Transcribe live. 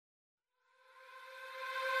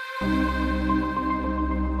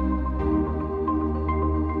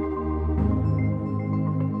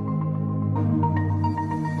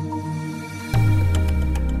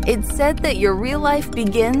It's said that your real life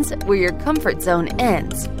begins where your comfort zone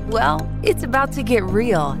ends. Well, it's about to get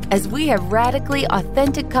real as we have radically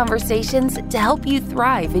authentic conversations to help you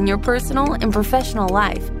thrive in your personal and professional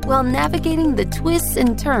life while navigating the twists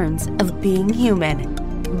and turns of being human.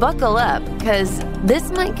 Buckle up, because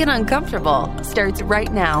This Might Get Uncomfortable starts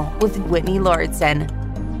right now with Whitney Lauritsen.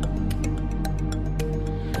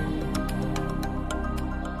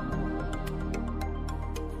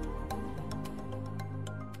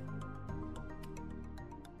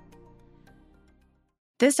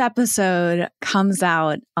 This episode comes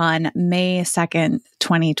out on May 2nd,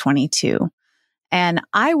 2022, and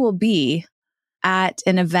I will be at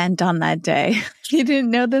an event on that day. If you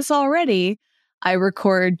didn't know this already, I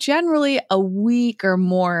record generally a week or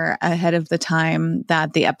more ahead of the time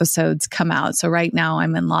that the episodes come out. So right now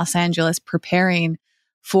I'm in Los Angeles preparing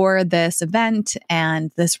for this event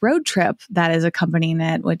and this road trip that is accompanying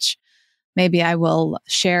it, which maybe I will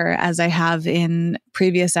share as I have in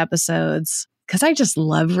previous episodes, because I just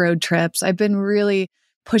love road trips. I've been really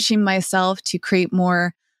pushing myself to create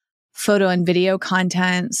more photo and video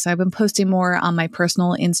content. So I've been posting more on my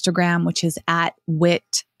personal Instagram, which is at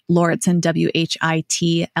Whit Lauritsen,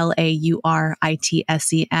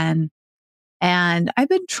 WHITLAURITSEN. And I've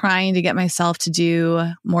been trying to get myself to do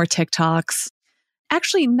more TikToks.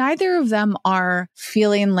 Actually, neither of them are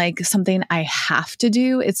feeling like something I have to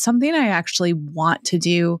do. It's something I actually want to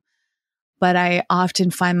do, but I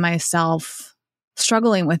often find myself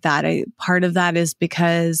struggling with that. Part of that is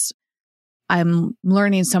because I'm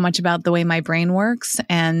learning so much about the way my brain works,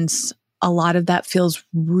 and a lot of that feels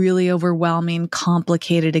really overwhelming,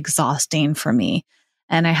 complicated, exhausting for me.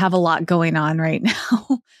 And I have a lot going on right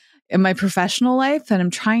now in my professional life, and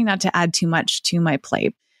I'm trying not to add too much to my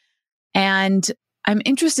plate. And I'm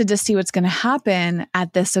interested to see what's going to happen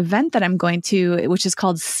at this event that I'm going to, which is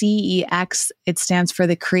called CEX. It stands for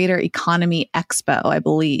the Creator Economy Expo, I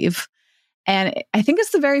believe. And I think it's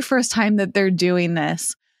the very first time that they're doing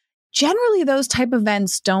this. Generally, those type of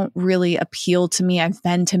events don't really appeal to me. I've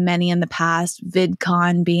been to many in the past,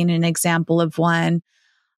 VidCon being an example of one.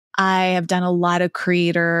 I have done a lot of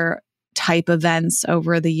creator type events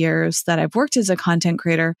over the years that I've worked as a content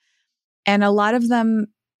creator, and a lot of them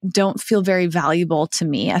don't feel very valuable to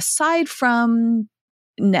me, aside from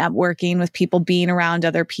networking with people, being around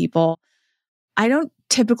other people. I don't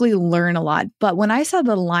typically learn a lot, but when I saw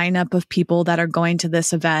the lineup of people that are going to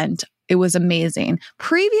this event, it was amazing.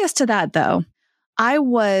 Previous to that, though, I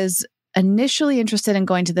was initially interested in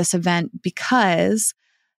going to this event because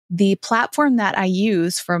the platform that I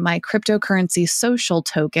use for my cryptocurrency social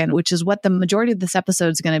token, which is what the majority of this episode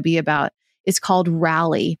is going to be about, is called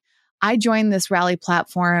Rally. I joined this Rally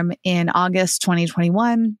platform in August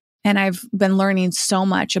 2021. And I've been learning so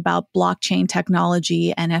much about blockchain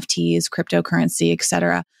technology, NFTs, cryptocurrency, et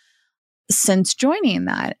cetera, since joining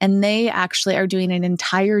that. And they actually are doing an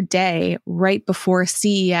entire day right before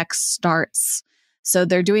CEX starts. So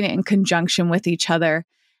they're doing it in conjunction with each other.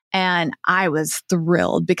 And I was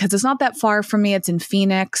thrilled because it's not that far from me. It's in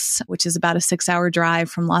Phoenix, which is about a 6-hour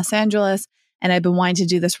drive from Los Angeles. And I've been wanting to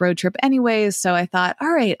do this road trip anyways. So I thought,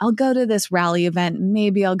 all right, I'll go to this Rally event.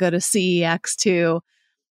 Maybe I'll go to CEX too.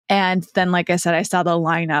 And then, like I said, I saw the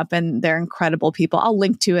lineup and they're incredible people. I'll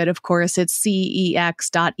link to it. Of course, it's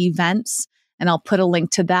cex.events. And I'll put a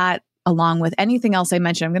link to that along with anything else I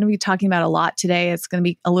mentioned. I'm going to be talking about a lot today. It's going to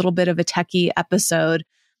be a little bit of a techie episode,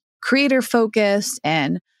 creator focused,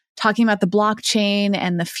 and talking about the blockchain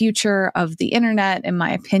and the future of the internet, in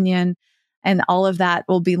my opinion. And all of that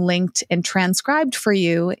will be linked and transcribed for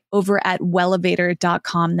you over at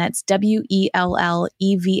wellevator.com. That's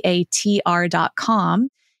WELLEVATR.com.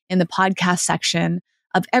 In the podcast section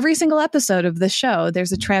of every single episode of the show,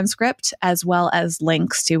 there's a transcript as well as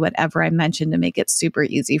links to whatever I mentioned to make it super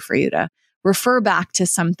easy for you to refer back to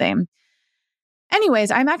something.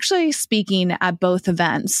 Anyways, I'm actually speaking at both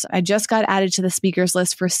events. I just got added to the speakers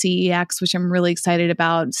list for CEX, which I'm really excited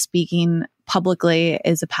about. Speaking publicly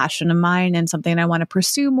is a passion of mine and something I want to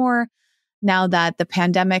pursue more now that the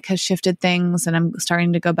pandemic has shifted things and I'm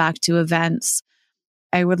starting to go back to events.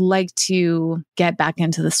 I would like to get back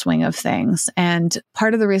into the swing of things. And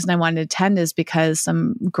part of the reason I wanted to attend is because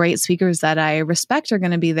some great speakers that I respect are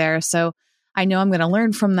going to be there. So I know I'm going to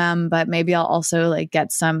learn from them, but maybe I'll also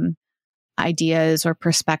get some ideas or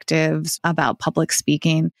perspectives about public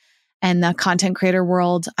speaking. And the content creator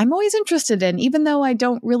world, I'm always interested in, even though I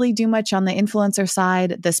don't really do much on the influencer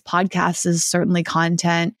side. This podcast is certainly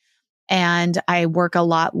content. And I work a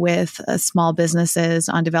lot with small businesses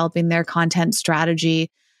on developing their content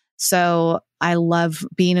strategy. So I love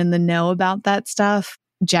being in the know about that stuff.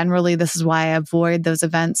 Generally, this is why I avoid those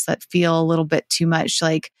events that feel a little bit too much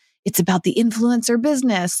like it's about the influencer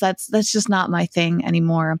business. That's just not my thing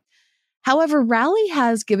anymore. However, Rally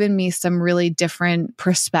has given me some really different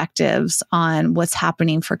perspectives on what's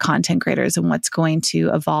happening for content creators and what's going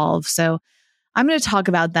to evolve. So I'm going to talk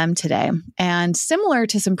about them today. And similar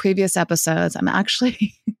to some previous episodes, I'm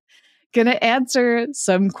actually going to answer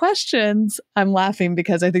some questions. I'm laughing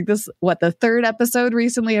because I think this is the third episode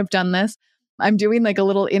recently I've done this. I'm doing like a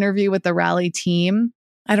little interview with the Rally team.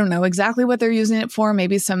 I don't know exactly what they're using it for,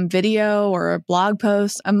 maybe some video or a blog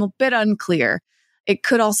post. I'm a bit unclear. It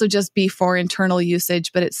could also just be for internal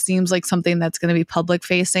usage, but it seems like something that's going to be public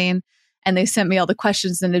facing. And they sent me all the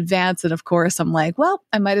questions in advance. And of course, I'm like, well,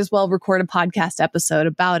 I might as well record a podcast episode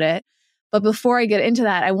about it. But before I get into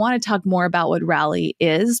that, I want to talk more about what Rally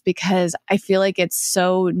is, because I feel like it's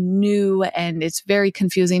so new and it's very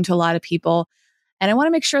confusing to a lot of people. And I want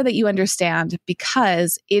to make sure that you understand,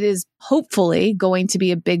 because it is hopefully going to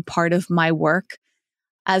be a big part of my work.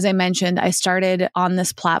 As I mentioned, I started on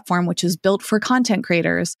this platform, which is built for content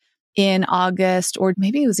creators, in August, or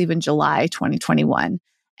maybe it was even July 2021.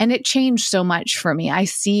 And it changed so much for me. I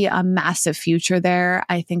see a massive future there.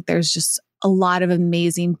 I think there's just a lot of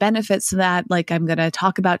amazing benefits to that, like I'm going to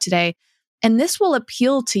talk about today. And this will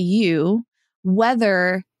appeal to you,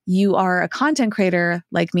 whether you are a content creator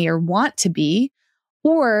like me or want to be,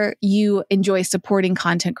 or you enjoy supporting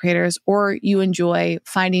content creators, or you enjoy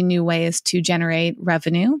finding new ways to generate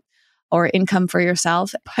revenue or income for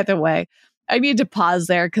yourself. By the way, I need to pause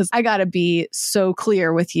there because I got to be so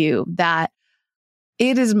clear with you that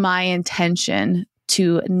it is my intention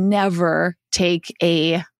to never take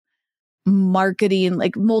a marketing,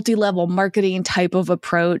 like multi-level marketing type of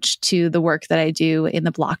approach to the work that I do in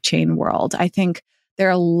the blockchain world. I think there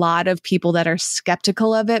are a lot of people that are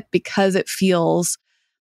skeptical of it because it feels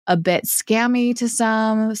a bit scammy to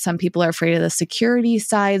some. Some people are afraid of the security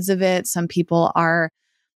sides of it. Some people are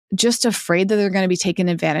just afraid that they're going to be taken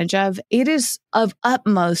advantage of. It is of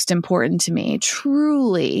utmost importance to me,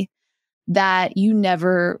 truly, that you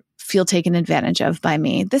never feel taken advantage of by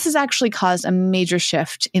me. This has actually caused a major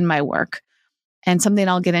shift in my work, and something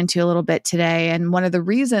I'll get into a little bit today. And one of the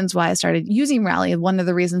reasons why I started using Rally, one of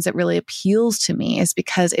the reasons it really appeals to me, is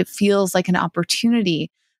because it feels like an opportunity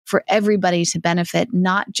for everybody to benefit,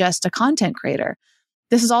 not just a content creator.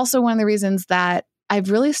 This is also one of the reasons that I've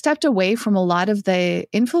really stepped away from a lot of the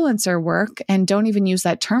influencer work and don't even use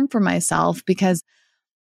that term for myself, because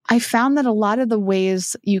I found that a lot of the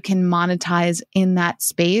ways you can monetize in that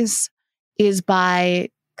space is by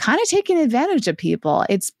kind of taking advantage of people.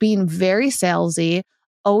 It's being very salesy,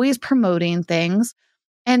 always promoting things.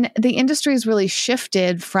 And the industry has really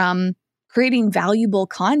shifted from creating valuable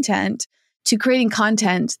content to creating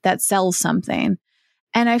content that sells something.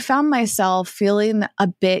 And I found myself feeling a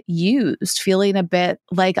bit used, feeling a bit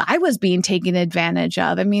like I was being taken advantage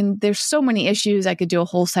of. I mean, there's so many issues. I could do a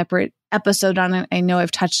whole separate episode on it. I know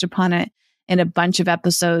I've touched upon it in a bunch of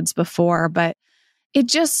episodes before, but it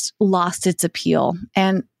just lost its appeal.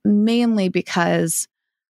 And mainly because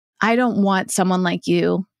I don't want someone like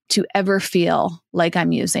you to ever feel like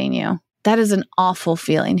I'm using you. That is an awful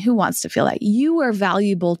feeling. Who wants to feel that? You are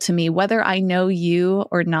valuable to me, whether I know you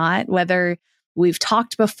or not, whether we've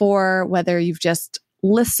talked before, whether you've just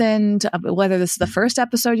listened, whether this is the first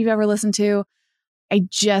episode you've ever listened to. I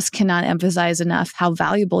just cannot emphasize enough how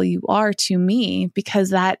valuable you are to me,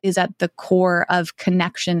 because that is at the core of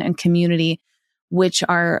connection and community, which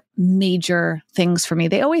are major things for me.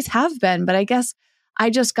 They always have been, but I guess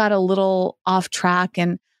I just got a little off track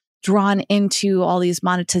and drawn into all these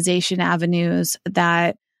monetization avenues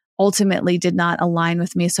that ultimately did not align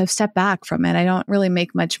with me. So I've stepped back from it. I don't really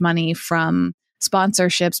make much money from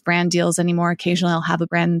sponsorships, brand deals anymore. Occasionally I'll have a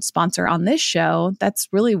brand sponsor on this show. That's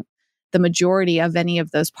really the majority of any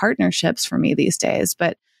of those partnerships for me these days.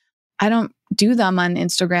 But I don't do them on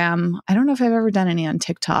Instagram. I don't know if I've ever done any on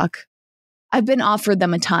TikTok. I've been offered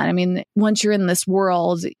them a ton. I mean, once you're in this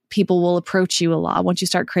world, people will approach you a lot. Once you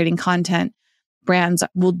start creating content, brands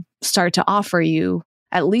will start to offer you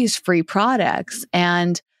at least free products.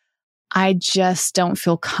 And I just don't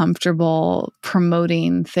feel comfortable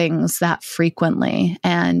promoting things that frequently.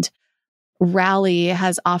 And Rally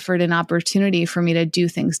has offered an opportunity for me to do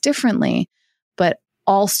things differently, but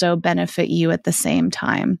also benefit you at the same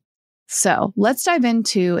time. So let's dive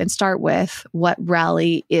into and start with what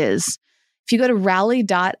Rally is. If you go to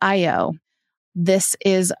rally.io, this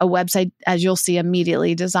is a website, as you'll see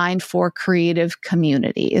immediately, designed for creative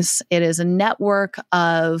communities. It is a network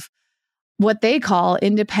of what they call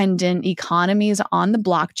independent economies on the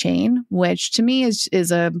blockchain, which to me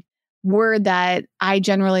is a word that I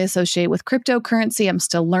generally associate with cryptocurrency. I'm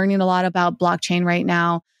still learning a lot about blockchain right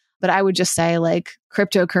now, But I would just say like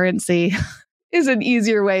cryptocurrency is an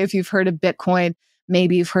easier way. If you've heard of Bitcoin,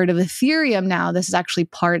 maybe you've heard of Ethereum now. This is actually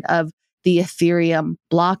part of the Ethereum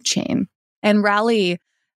blockchain. And Rally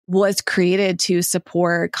was created to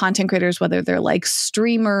support content creators, whether they're like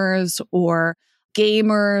streamers or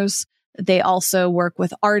gamers. They also work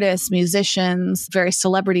with artists, musicians, various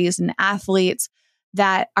celebrities and athletes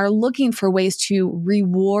that are looking for ways to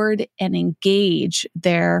reward and engage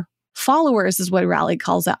their followers, is what Rally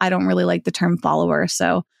calls it. I don't really like the term follower,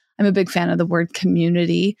 so I'm a big fan of the word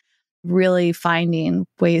community, really finding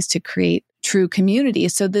ways to create true community.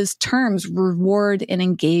 So these terms, reward and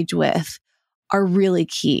engage with, are really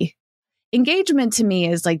key. Engagement to me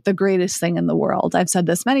is like the greatest thing in the world. I've said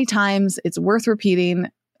this many times. It's worth repeating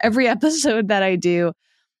every episode that I do.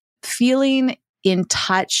 Feeling in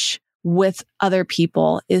touch with other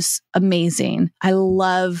people is amazing. I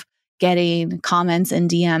love getting comments and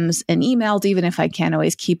DMs and emails, even if I can't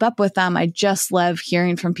always keep up with them. I just love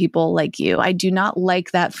hearing from people like you. I do not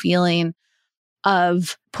like that feeling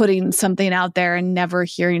of putting something out there and never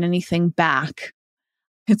hearing anything back.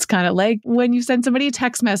 It's kind of like when you send somebody a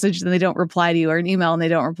text message and they don't reply to you, or an email and they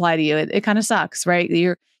don't reply to you. It kind of sucks, right?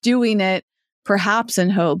 You're doing it perhaps in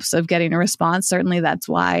hopes of getting a response. Certainly that's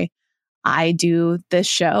why I do this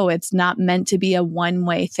show. It's not meant to be a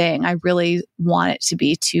one-way thing. I really want it to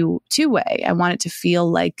be two-way. I want it to feel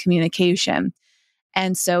like communication.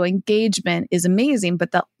 And so engagement is amazing,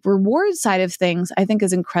 but the reward side of things I think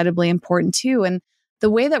is incredibly important too. And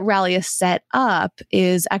the way that Rally is set up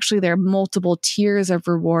is actually there are multiple tiers of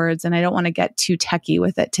rewards, and I don't want to get too techie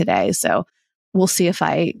with it today. So we'll see if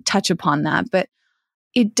I touch upon that. But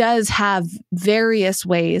it does have various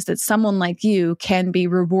ways that someone like you can be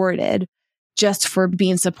rewarded just for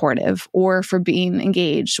being supportive, or for being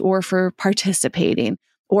engaged, or for participating,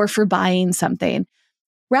 or for buying something.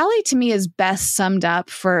 Rally to me is best summed up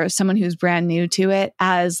for someone who's brand new to it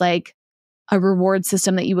as like a reward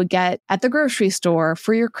system that you would get at the grocery store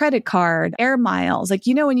for your credit card, air miles. Like,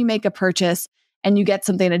 you know, when you make a purchase and you get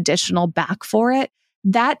something additional back for it,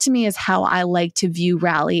 that to me is how I like to view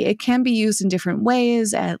Rally. It can be used in different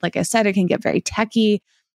ways. And like I said, it can get very techie.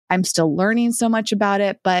 I'm still learning so much about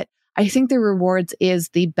it, but I think the rewards is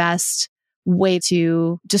the best way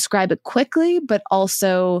to describe it quickly, but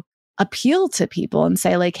also appeal to people and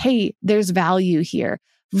say like, hey, there's value here.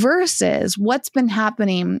 Versus what's been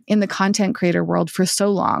happening in the content creator world for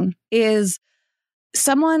so long is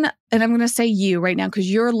someone, and I'm going to say you right now, because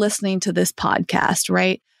you're listening to this podcast,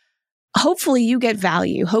 right? Hopefully you get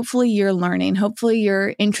value. Hopefully you're learning. Hopefully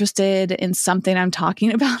you're interested in something I'm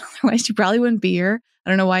talking about. Otherwise you probably wouldn't be here. I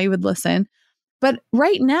don't know why you would listen. But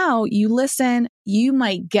right now you listen, you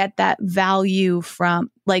might get that value from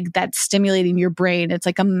like that stimulating your brain. It's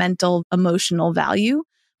like a mental, emotional value.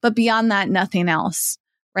 But beyond that, nothing else.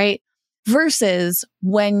 Right? Versus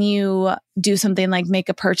when you do something like make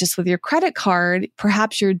a purchase with your credit card,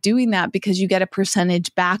 perhaps you're doing that because you get a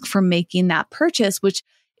percentage back from making that purchase, which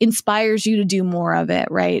inspires you to do more of it,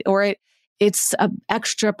 right? Or it's an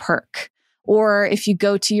extra perk. Or if you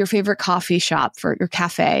go to your favorite coffee shop for your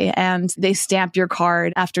cafe and they stamp your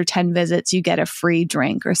card after 10 visits, you get a free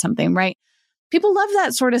drink or something, right? People love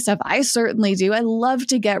that sort of stuff. I certainly do. I love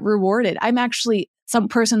to get rewarded. I'm actually some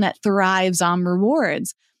person that thrives on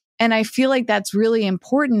rewards. And I feel like that's really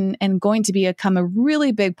important and going to become a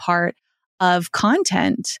really big part of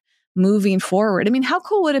content moving forward. I mean, how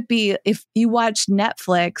cool would it be if you watched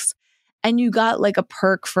Netflix and you got like a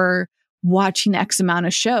perk for watching X amount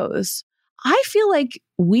of shows? I feel like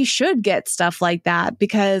we should get stuff like that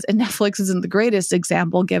because, and Netflix isn't the greatest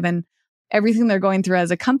example given everything they're going through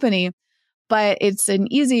as a company, but it's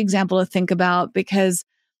an easy example to think about because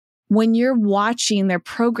when you're watching their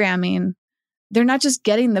programming, they're not just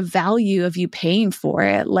getting the value of you paying for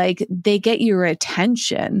it, like they get your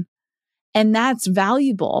attention. And that's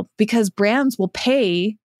valuable because brands will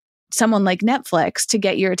pay someone like Netflix to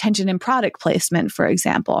get your attention in product placement, for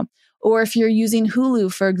example. Or if you're using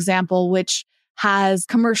Hulu, for example, which has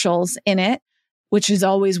commercials in it, which is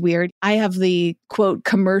always weird. I have the quote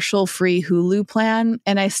commercial-free Hulu plan,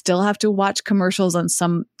 and I still have to watch commercials on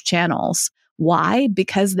some channels. Why?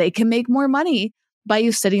 Because they can make more money by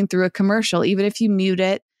you sitting through a commercial. Even if you mute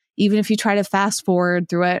it, even if you try to fast forward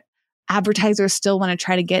through it, advertisers still want to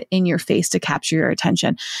try to get in your face to capture your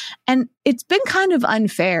attention. And it's been kind of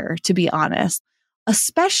unfair, to be honest,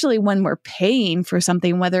 especially when we're paying for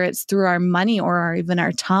something, whether it's through our money or even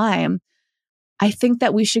our time. I think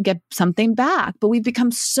that we should get something back, but we've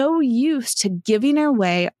become so used to giving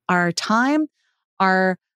away our time,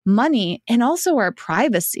 our money, and also our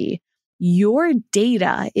privacy. Your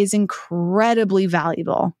data is incredibly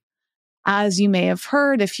valuable. as you may have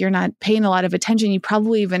heard, if you're not paying a lot of attention, you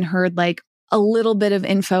probably even heard like a little bit of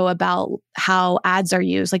info about how ads are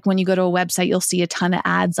used. Like when you go to a website, you'll see a ton of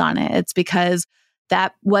ads on it. It's because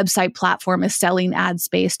that website platform is selling ad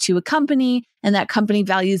space to a company, and that company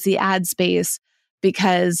values the ad space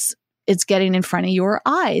because it's getting in front of your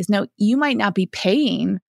eyes. Now, you might not be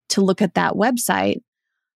paying to look at that website,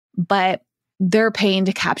 but they're paying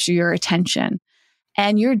to capture your attention.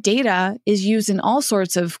 And your data is used in all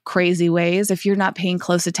sorts of crazy ways. If you're not paying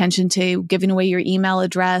close attention to giving away your email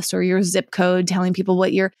address or your zip code, telling people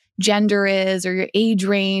what your gender is or your age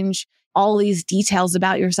range, all these details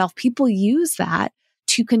about yourself, people use that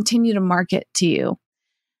to continue to market to you.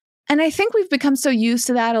 And I think we've become so used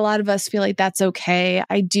to that. A lot of us feel like that's okay.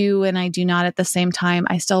 I do and I do not at the same time.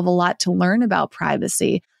 I still have a lot to learn about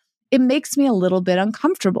privacy. It makes me a little bit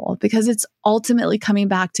uncomfortable because it's ultimately coming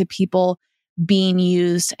back to people being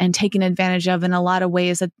used and taken advantage of in a lot of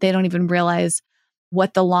ways that they don't even realize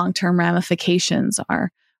what the long-term ramifications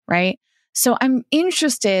are, right? So I'm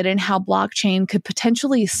interested in how blockchain could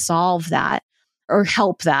potentially solve that or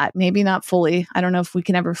help that. Maybe not fully. I don't know if we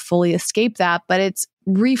can ever fully escape that, but it's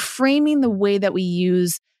reframing the way that we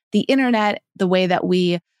use the internet, the way that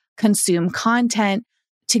we consume content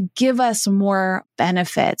to give us more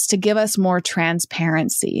benefits, to give us more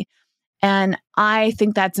transparency. And I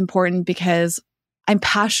think that's important because I'm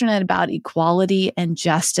passionate about equality and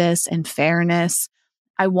justice and fairness.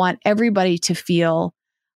 I want everybody to feel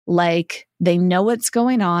like they know what's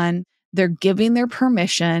going on, they're giving their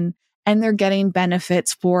permission, and they're getting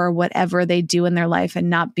benefits for whatever they do in their life and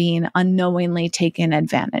not being unknowingly taken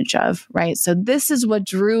advantage of, right? So this is what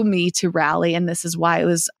drew me to Rally, and this is why it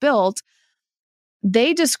was built.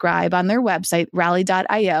 They describe on their website,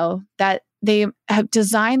 rally.io, that they have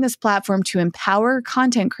designed this platform to empower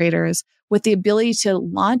content creators with the ability to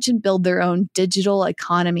launch and build their own digital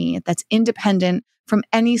economy that's independent from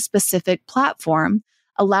any specific platform,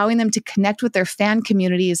 allowing them to connect with their fan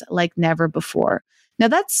communities like never before. Now,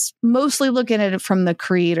 that's mostly looking at it from the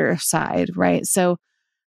creator side, right? So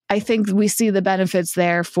I think we see the benefits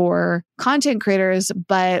there for content creators,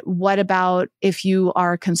 but what about if you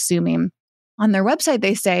are consuming? On their website,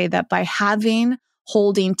 they say that by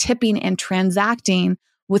holding, tipping, and transacting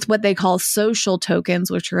with what they call social tokens,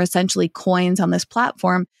 which are essentially coins on this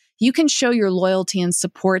platform, you can show your loyalty and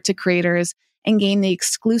support to creators and gain the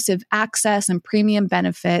exclusive access and premium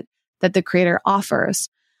benefit that the creator offers.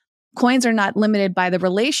 Coins are not limited by the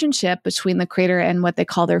relationship between the creator and what they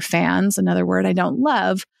call their fans, another word I don't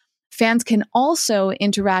love. Fans can also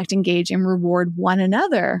interact, engage, and reward one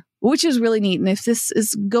another, which is really neat. And if this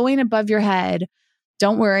is going above your head,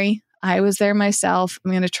 don't worry. I was there myself.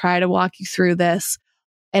 I'm going to try to walk you through this.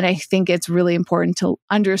 And I think it's really important to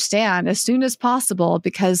understand as soon as possible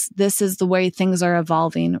because this is the way things are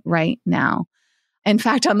evolving right now. In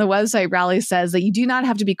fact, on the website, Rally says that you do not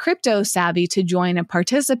have to be crypto savvy to join and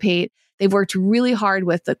participate. They've worked really hard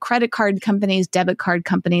with the credit card companies, debit card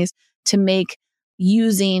companies to make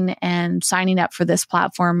using and signing up for this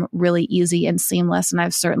platform really easy and seamless. And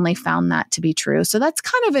I've certainly found that to be true. So that's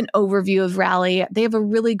kind of an overview of Rally. They have a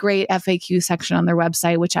really great FAQ section on their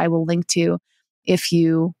website, which I will link to if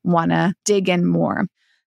you want to dig in more.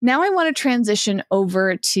 Now I want to transition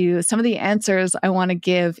over to some of the answers I want to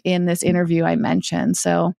give in this interview I mentioned.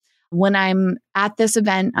 So when I'm at this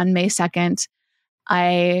event on May 2nd,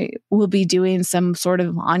 I will be doing some sort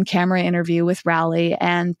of on-camera interview with Rally,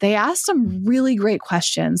 and they asked some really great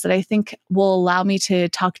questions that I think will allow me to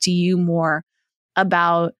talk to you more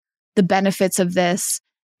about the benefits of this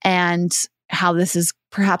and how this is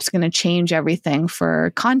perhaps going to change everything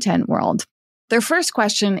for content world. Their first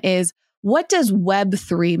question is, what does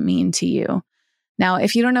Web3 mean to you? Now,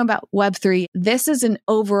 if you don't know about Web3, this is an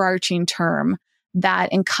overarching term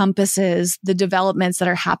that encompasses the developments that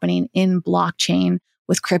are happening in blockchain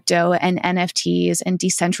with crypto and NFTs and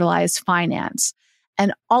decentralized finance.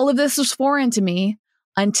 And all of this was foreign to me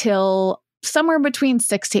until somewhere between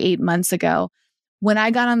 6 to 8 months ago when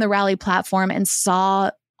I got on the Rally platform and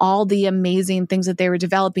saw all the amazing things that they were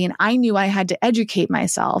developing. I knew I had to educate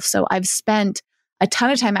myself. So I've spent a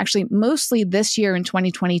ton of time, actually, mostly this year in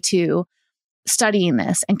 2022, studying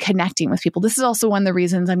this and connecting with people. This is also one of the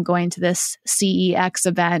reasons I'm going to this CEX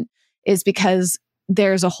event is because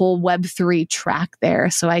there's a whole Web3 track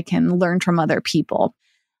there so I can learn from other people.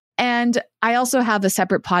 And I also have a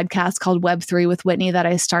separate podcast called Web3 with Whitney that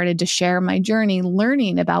I started to share my journey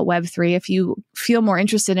learning about Web3. If you feel more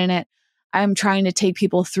interested in it, I'm trying to take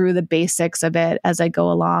people through the basics of it as I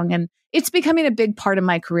go along. And it's becoming a big part of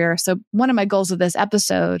my career. So one of my goals of this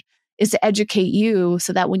episode is to educate you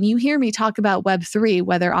so that when you hear me talk about Web3,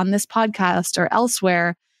 whether on this podcast or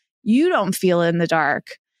elsewhere, you don't feel in the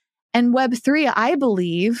dark. And Web3, I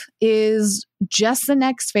believe, is just the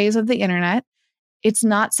next phase of the internet. It's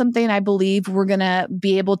not something I believe we're going to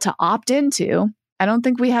be able to opt into. I don't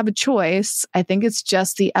think we have a choice. I think it's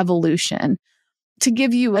just the evolution. To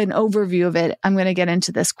give you an overview of it, I'm going to get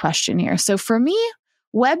into this question here. So for me,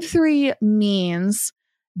 Web3 means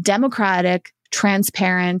democratic,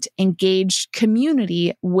 transparent, engaged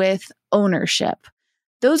community with ownership.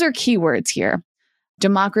 Those are keywords here.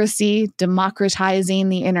 Democracy, democratizing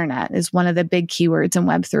the internet is one of the big keywords in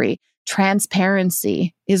Web3.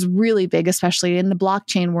 Transparency is really big, especially in the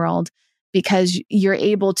blockchain world, because you're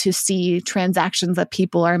able to see transactions that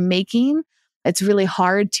people are making. It's really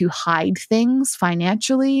hard to hide things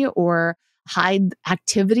financially or hide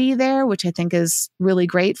activity there, which I think is really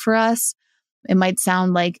great for us. It might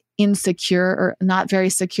sound like insecure or not very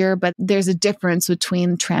secure, but there's a difference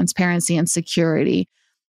between transparency and security.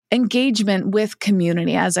 Engagement with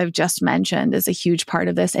community, as I've just mentioned, is a huge part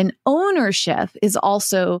of this. And ownership is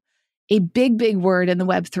also a big, big word in the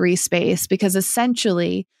Web3 space, because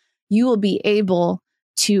essentially you will be able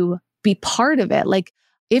to be part of it. Like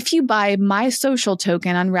if you buy my social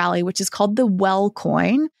token on Rally, which is called the Well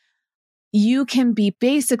coin, you can be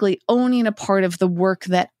basically owning a part of the work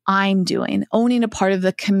that I'm doing, owning a part of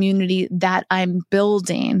the community that I'm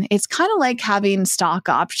building. It's kind of like having stock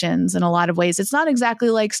options in a lot of ways. It's not exactly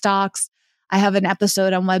like stocks. I have an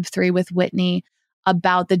episode on Web3 with Whitney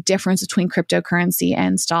about the difference between cryptocurrency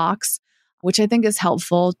and stocks, which I think is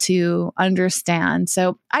helpful to understand.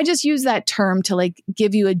 So I just use that term to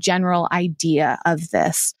give you a general idea of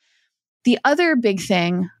this. The other big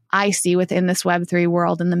thing I see within this Web3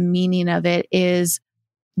 world and the meaning of it is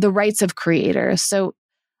the rights of creators. So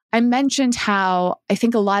I mentioned how I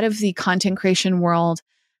think a lot of the content creation world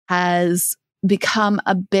has become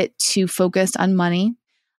a bit too focused on money.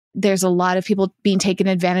 There's a lot of people being taken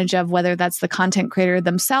advantage of, whether that's the content creator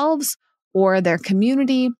themselves or their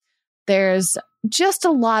community. There's just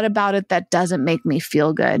a lot about it that doesn't make me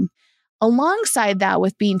feel good. Alongside that,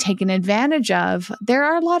 with being taken advantage of, there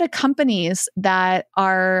are a lot of companies that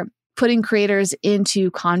are putting creators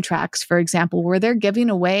into contracts, for example, where they're giving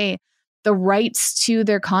away the rights to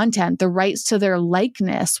their content, the rights to their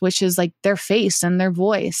likeness, which is like their face and their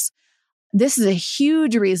voice. This is a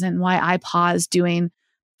huge reason why I paused doing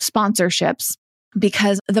sponsorships,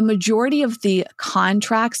 because the majority of the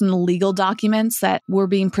contracts and the legal documents that were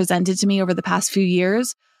being presented to me over the past few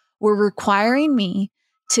years were requiring me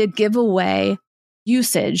to give away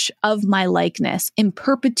usage of my likeness in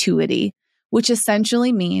perpetuity, which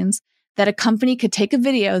essentially means that a company could take a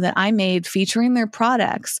video that I made featuring their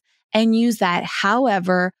products and use that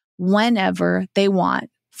however, whenever they want,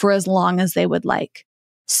 for as long as they would like.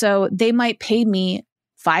 So they might pay me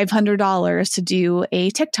 $500 to do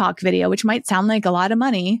a TikTok video, which might sound like a lot of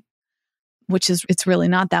money, it's really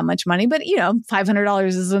not that much money, but $500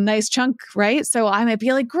 is a nice chunk, right? So I might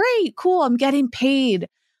be like, great, cool, I'm getting paid.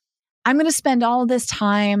 I'm going to spend all this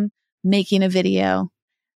time making a video.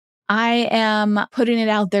 I am putting it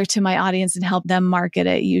out there to my audience and help them market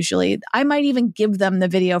it usually. I might even give them the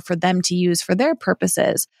video for them to use for their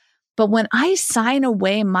purposes. But when I sign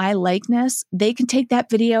away my likeness, they can take that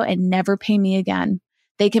video and never pay me again.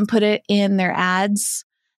 They can put it in their ads.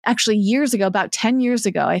 Actually, years ago, about 10 years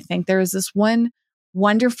ago, I think, there was this one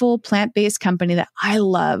wonderful plant-based company that I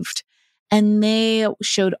loved. And they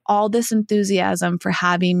showed all this enthusiasm for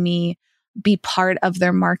having me be part of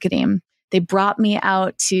their marketing. They brought me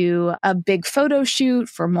out to a big photo shoot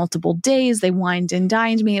for multiple days. They wined and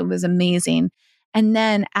dined me. It was amazing. And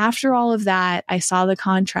then after all of that, I saw the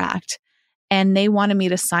contract and they wanted me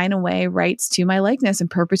to sign away rights to my likeness in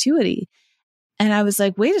perpetuity. And I was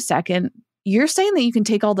like, wait a second, you're saying that you can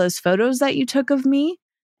take all those photos that you took of me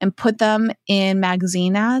and put them in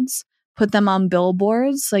magazine ads, put them on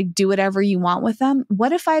billboards, do whatever you want with them?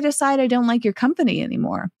 What if I decide I don't like your company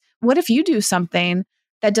anymore? What if you do something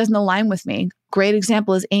that doesn't align with me? Great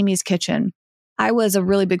example is Amy's Kitchen. I was a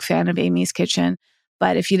really big fan of Amy's Kitchen,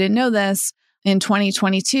 but if you didn't know this, in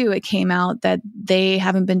 2022, it came out that they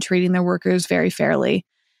haven't been treating their workers very fairly.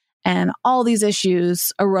 And all these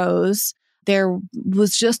issues arose. There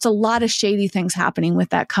was just a lot of shady things happening with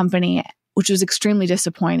that company, which was extremely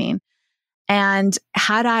disappointing. And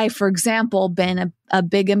had I, for example, been a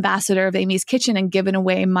big ambassador of Amy's Kitchen and given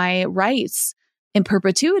away my rights in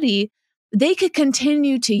perpetuity, they could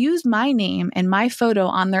continue to use my name and my photo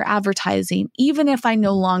on their advertising, even if I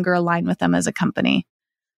no longer align with them as a company.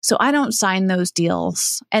 So I don't sign those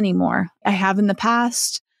deals anymore. I have in the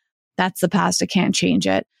past. That's the past. I can't change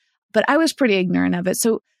it. But I was pretty ignorant of it.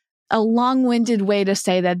 So a long-winded way to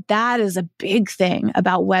say that that is a big thing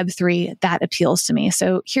about Web3 that appeals to me.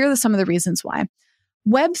 So here are some of the reasons why.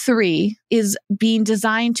 Web3 is being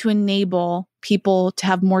designed to enable people to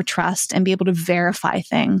have more trust and be able to verify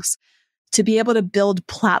things, to be able to build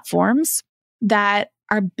platforms that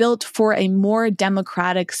are built for a more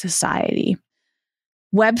democratic society.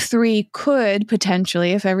 Web3 could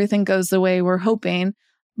potentially, if everything goes the way we're hoping,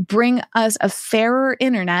 bring us a fairer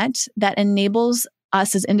internet that enables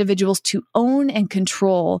us as individuals to own and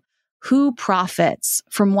control who profits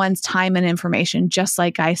from one's time and information, just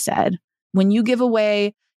like I said. When you give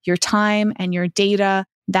away your time and your data,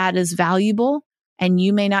 that is valuable, and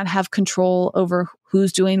you may not have control over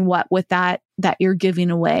who's doing what with that you're giving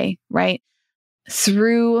away, right?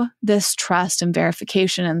 Through this trust and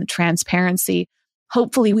verification and the transparency,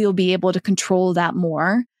 hopefully we'll be able to control that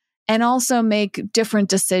more and also make different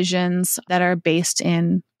decisions that are based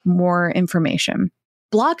in more information.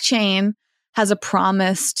 Blockchain has a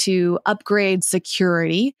promise to upgrade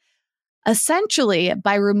security, essentially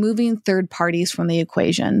by removing third parties from the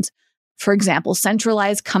equations. For example,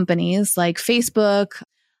 centralized companies like Facebook,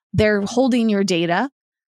 they're holding your data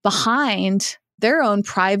behind their own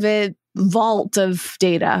private vault of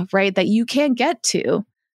data, right? That you can't get to,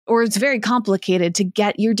 or it's very complicated to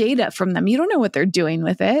get your data from them. You don't know what they're doing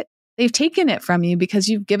with it. They've taken it from you because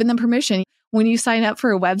you've given them permission. When you sign up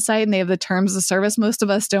for a website and they have the terms of service, most of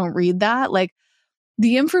us don't read that. Like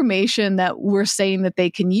the information that we're saying that they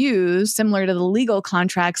can use, similar to the legal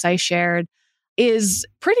contracts I shared, is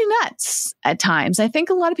pretty nuts at times. I think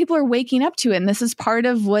a lot of people are waking up to it. And this is part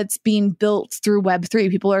of what's being built through Web3.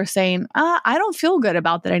 People are saying, I don't feel good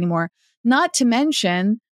about that anymore. Not to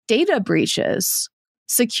mention data breaches,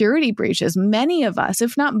 security breaches. Many of us,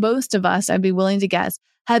 if not most of us, I'd be willing to guess,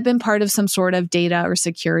 have been part of some sort of data or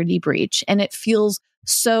security breach. And it feels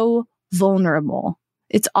so vulnerable.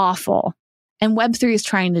 It's awful. And Web3 is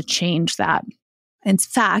trying to change that. In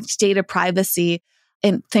fact, data privacy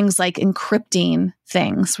and things like encrypting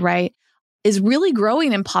things, right, is really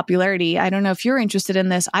growing in popularity. I don't know if you're interested in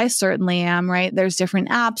this. I certainly am, right? There's different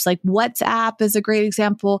apps like WhatsApp is a great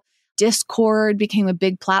example. Discord became a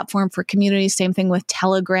big platform for communities. Same thing with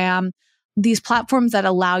Telegram. These platforms that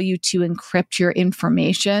allow you to encrypt your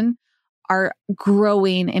information are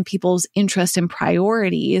growing in people's interest and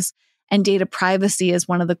priorities. And data privacy is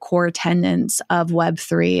one of the core tenets of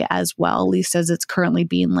Web3 as well, at least as it's currently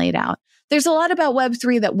being laid out. There's a lot about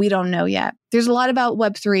Web3 that we don't know yet. There's a lot about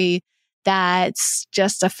Web3 that's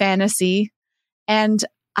just a fantasy. And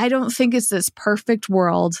I don't think it's this perfect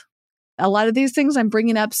world. A lot of these things I'm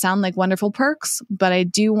bringing up sound like wonderful perks, but I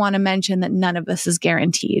do want to mention that none of this is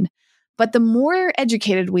guaranteed. But the more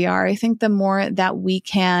educated we are, I think the more that we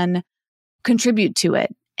can contribute to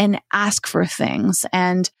it and ask for things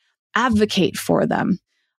and advocate for them.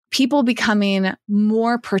 People becoming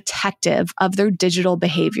more protective of their digital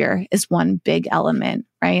behavior is one big element,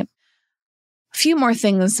 right? A few more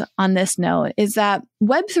things on this note is that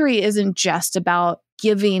Web3 isn't just about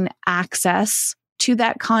giving access to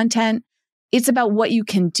that content. It's about what you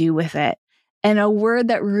can do with it. And a word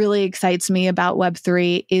that really excites me about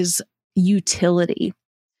Web3 is utility.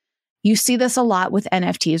 You see this a lot with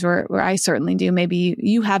NFTs, or I certainly do. Maybe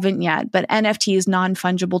you haven't yet, but NFTs,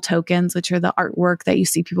 non-fungible tokens, which are the artwork that you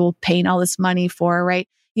see people paying all this money for, right?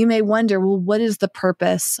 You may wonder, well, what is the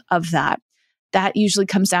purpose of that? That usually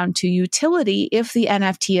comes down to utility if the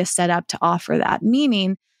NFT is set up to offer that,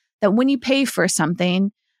 meaning that when you pay for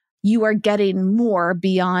something, you are getting more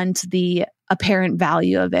beyond the apparent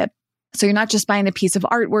value of it. So you're not just buying a piece of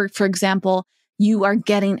artwork, for example, you are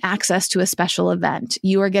getting access to a special event.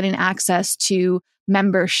 You are getting access to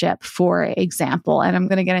membership, for example. And I'm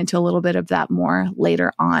going to get into a little bit of that more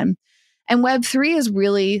later on. And Web3 is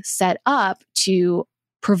really set up to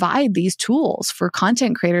provide these tools for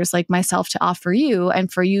content creators like myself to offer you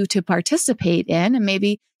and for you to participate in. And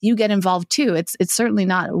maybe you get involved too. It's certainly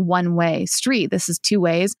not a one-way street. This is two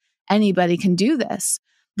ways. Anybody can do this.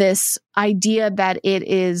 This idea that it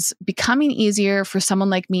is becoming easier for someone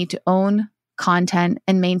like me to own content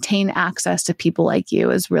and maintain access to people like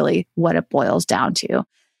you is really what it boils down to.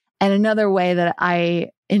 And another way that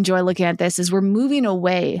I enjoy looking at this is we're moving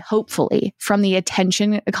away, hopefully, from the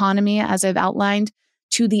attention economy, as I've outlined,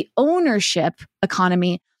 to the ownership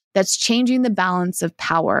economy that's changing the balance of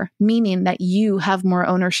power, meaning that you have more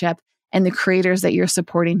ownership and the creators that you're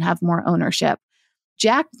supporting have more ownership.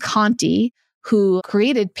 Jack Conte, who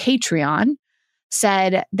created Patreon,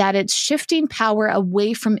 said that it's shifting power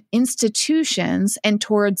away from institutions and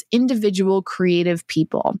towards individual creative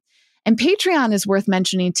people. And Patreon is worth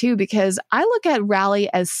mentioning too, because I look at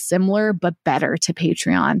Rally as similar but better to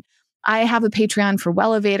Patreon. I have a Patreon for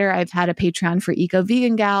Wellevator. I've had a Patreon for Eco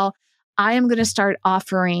Vegan Gal. I am going to start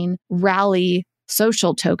offering Rally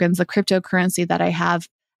social tokens, the cryptocurrency that I have,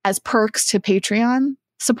 as perks to Patreon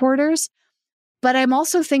supporters. But I'm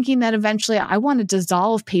also thinking that eventually I want to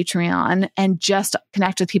dissolve Patreon and just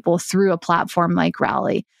connect with people through a platform like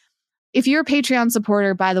Rally. If you're a Patreon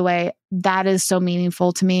supporter, by the way, that is so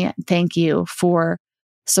meaningful to me. Thank you for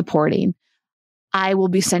supporting. I will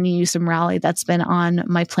be sending you some Rally. That's been on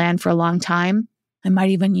my plan for a long time. I might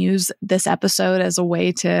even use this episode as a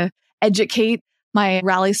way to educate my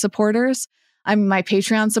Rally supporters. My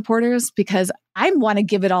Patreon supporters, because I want to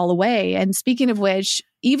give it all away. And speaking of which,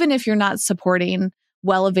 even if you're not supporting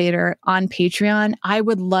Wellevator on Patreon, I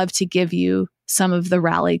would love to give you some of the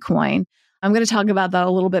Rally coin. I'm going to talk about that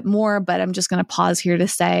a little bit more, but I'm just going to pause here to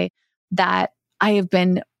say that I have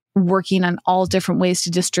been working on all different ways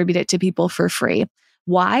to distribute it to people for free.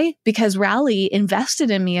 Why? Because Rally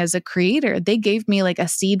invested in me as a creator. They gave me like a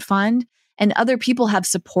seed fund, and other people have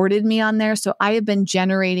supported me on there. So I have been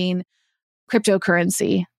generating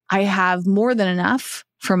cryptocurrency. I have more than enough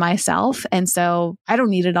for myself. And so I don't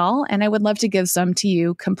need it all. And I would love to give some to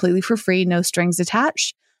you completely for free, no strings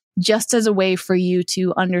attached, just as a way for you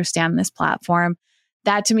to understand this platform.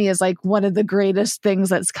 That to me is like one of the greatest things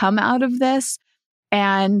that's come out of this.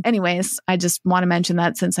 And anyways, I just want to mention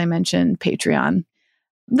that since I mentioned Patreon.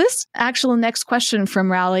 This actual next question from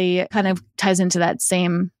Rally kind of ties into that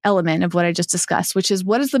same element of what I just discussed, which is,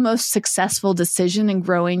 what is the most successful decision in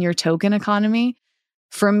growing your token economy?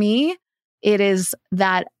 For me, it is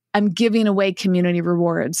that I'm giving away community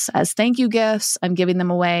rewards as thank you gifts. I'm giving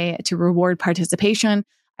them away to reward participation.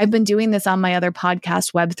 I've been doing this on my other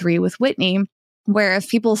podcast, Web3 with Whitney, where if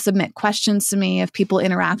people submit questions to me, if people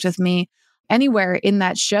interact with me anywhere in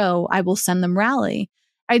that show, I will send them Rally.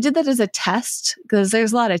 I did that as a test because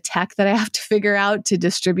there's a lot of tech that I have to figure out to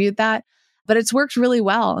distribute that, but it's worked really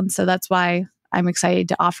well. And so that's why I'm excited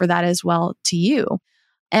to offer that as well to you.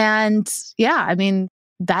 And yeah, I mean,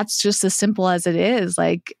 that's just as simple as it is,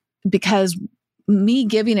 like, because me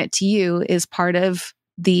giving it to you is part of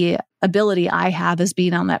the ability I have as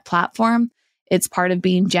being on that platform. It's part of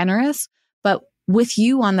being generous, but with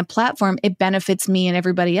you on the platform, it benefits me and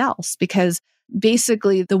everybody else, because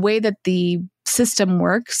basically the way that the system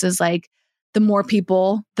works is like, the more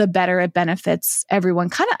people, the better it benefits everyone.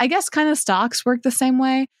 I guess stocks work the same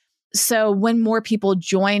way. So when more people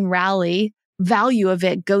join Rally, value of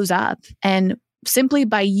it goes up. And simply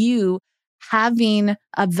by you having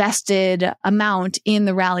a vested amount in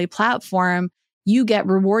the Rally platform, you get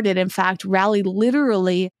rewarded. In fact, Rally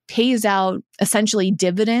literally pays out essentially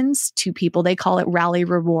dividends to people. They call it Rally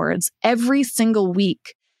rewards every single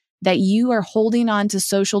week that you are holding on to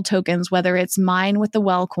social tokens, whether it's mine with the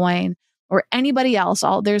Well coin or anybody else.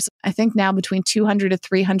 There's, I think now between 200 to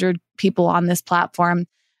 300 people on this platform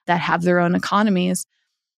that have their own economies.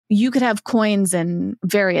 You could have coins and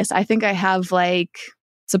various, I think I have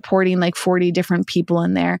supporting 40 different people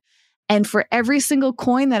in there. And for every single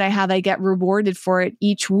coin that I have, I get rewarded for it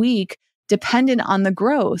each week, dependent on the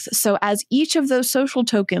growth. So as each of those social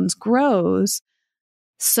tokens grows,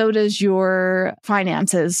 so does your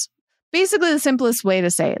finances. Basically, the simplest way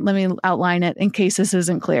to say it, let me outline it in case this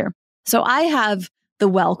isn't clear. So I have the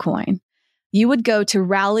Well coin. You would go to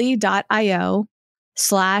rally.io/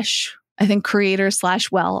 I think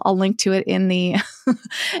creator/well. I'll link to it in the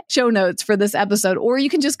show notes for this episode, or you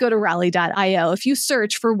can just go to rally.io. If you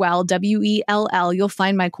search for Well, WELL, you'll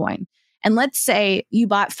find my coin. And let's say you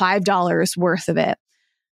bought $5 worth of it.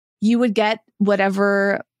 You would get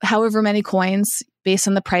however many coins based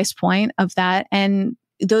on the price point of that. And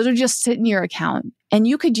those are just sit in your account. And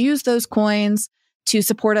you could use those coins to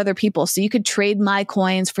support other people. So you could trade my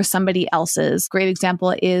coins for somebody else's. Great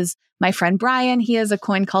example is my friend Brian. He has a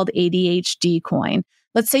coin called ADHD coin.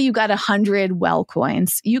 Let's say you got 100 Well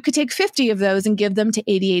coins. You could take 50 of those and give them to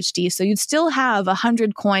ADHD. So you'd still have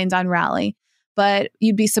 100 coins on Rally, but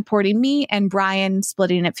you'd be supporting me and Brian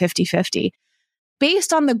splitting it 50-50.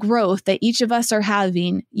 Based on the growth that each of us are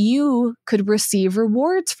having, you could receive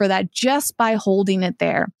rewards for that just by holding it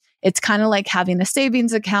there. It's kind of like having a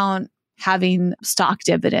savings account, having stock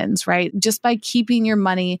dividends, right? Just by keeping your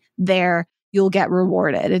money there, you'll get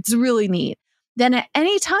rewarded. It's really neat. Then at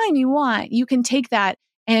any time you want, you can take that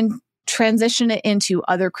and transition it into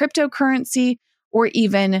other cryptocurrency or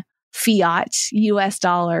even fiat US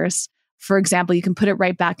dollars. For example, you can put it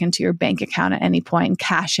right back into your bank account at any point and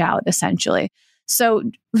cash out essentially. So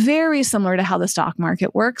very similar to how the stock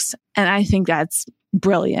market works. And I think that's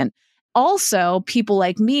brilliant. Also, people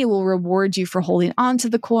like me will reward you for holding on to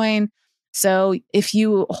the coin. So if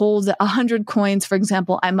you hold 100 coins, for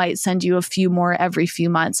example, I might send you a few more every few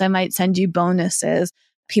months. I might send you bonuses.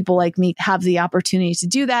 People like me have the opportunity to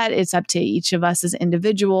do that. It's up to each of us as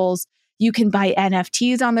individuals. You can buy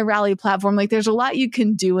NFTs on the Rally platform. Like there's a lot you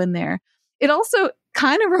can do in there. It also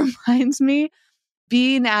kind of reminds me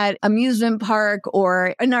being at amusement park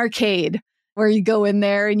or an arcade where you go in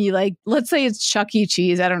there and you like, let's say it's Chuck E.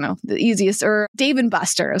 Cheese. I don't know, the easiest, or Dave &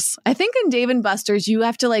 Buster's. I think in Dave & Buster's, you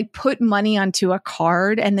have to like put money onto a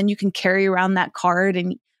card and then you can carry around that card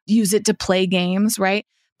and use it to play games, right?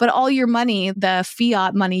 But all your money, the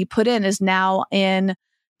fiat money you put in, is now in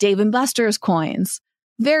Dave & Buster's coins.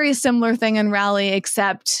 Very similar thing in Rally,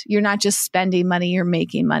 except you're not just spending money, you're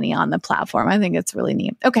making money on the platform. I think it's really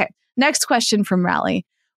neat. Okay, next question from Rally.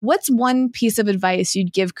 What's one piece of advice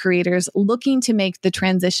you'd give creators looking to make the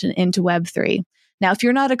transition into Web3? Now, if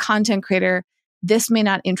you're not a content creator, this may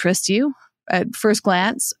not interest you at first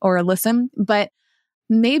glance or a listen, but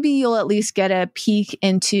maybe you'll at least get a peek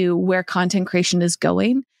into where content creation is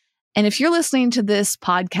going. And if you're listening to this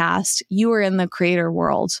podcast, you are in the creator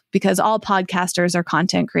world because all podcasters are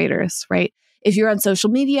content creators, right? If you're on social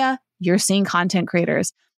media, you're seeing content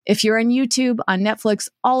creators. If you're on YouTube, on Netflix,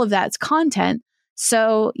 all of that's content.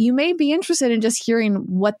 So you may be interested in just hearing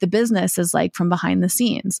what the business is like from behind the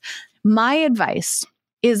scenes. My advice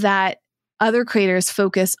is that other creators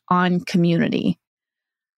focus on community.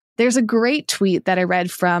 There's a great tweet that I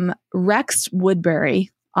read from Rex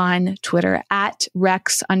Woodbury on Twitter at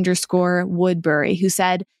Rex_Woodbury, who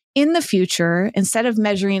said, in the future, instead of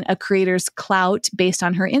measuring a creator's clout based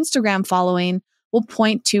on her Instagram following, we'll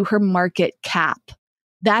point to her market cap.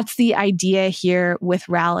 That's the idea here with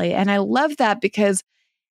Rally. And I love that because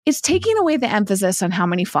it's taking away the emphasis on how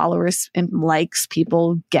many followers and likes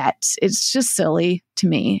people get. It's just silly to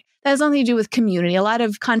me. That has nothing to do with community. A lot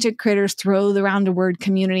of content creators throw around the word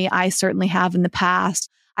community. I certainly have in the past.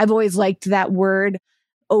 I've always liked that word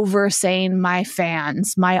over saying my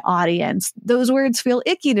fans, my audience. Those words feel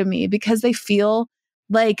icky to me because they feel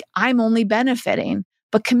like I'm only benefiting.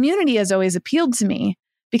 But community has always appealed to me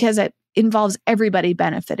because it involves everybody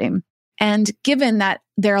benefiting. And given that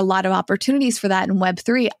there are a lot of opportunities for that in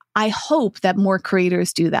Web3, I hope that more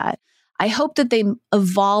creators do that. I hope that they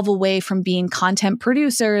evolve away from being content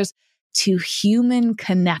producers to human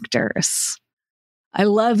connectors. I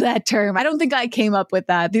love that term. I don't think I came up with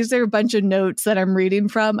that. These are a bunch of notes that I'm reading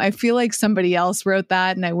from. I feel like somebody else wrote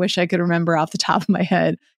that, and I wish I could remember off the top of my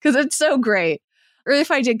head because it's so great. Or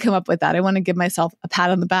if I did come up with that, I want to give myself a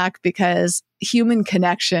pat on the back because human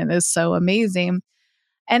connection is so amazing.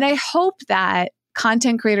 And I hope that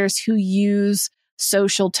content creators who use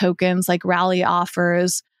social tokens like Rally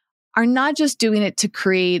offers are not just doing it to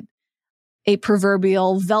create a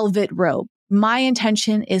proverbial velvet rope. My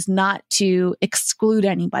intention is not to exclude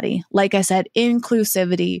anybody. Like I said,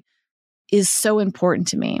 inclusivity is so important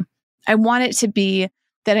to me. I want it to be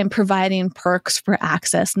that I'm providing perks for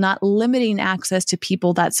access, not limiting access to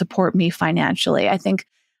people that support me financially. I think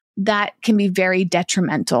that can be very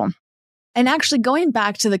detrimental. And actually, going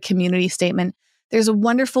back to the community statement, there's a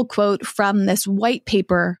wonderful quote from this white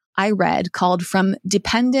paper I read called From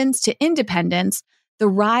Dependence to Independence, The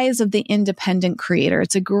Rise of the Independent Creator.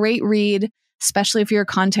 It's a great read, especially if you're a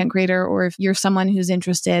content creator or if you're someone who's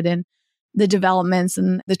interested in the developments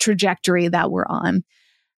and the trajectory that we're on.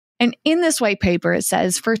 And in this white paper, it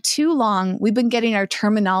says, for too long, we've been getting our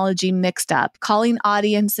terminology mixed up, calling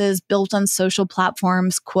audiences built on social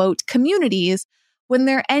platforms, quote, communities, when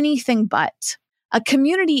they're anything but. A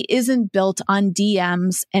community isn't built on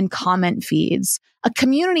DMs and comment feeds. A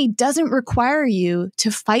community doesn't require you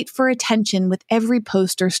to fight for attention with every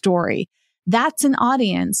post or story. That's an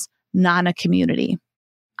audience, not a community.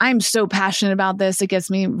 I'm so passionate about this. It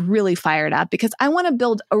gets me really fired up because I want to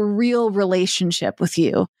build a real relationship with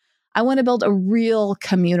you. I want to build a real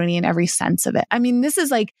community in every sense of it. I mean, this is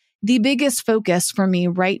like the biggest focus for me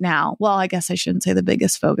right now. Well, I guess I shouldn't say the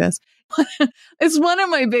biggest focus. It's one of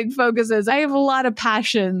my big focuses. I have a lot of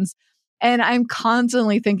passions and I'm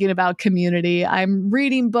constantly thinking about community. I'm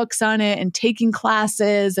reading books on it and taking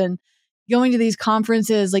classes and going to these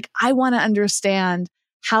conferences. Like, I want to understand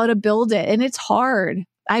how to build it. And it's hard.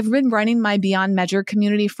 I've been running my Beyond Measure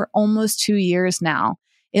community for almost 2 years now.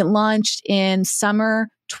 It launched in summer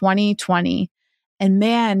 2020. And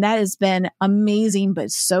man, that has been amazing,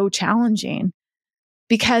 but so challenging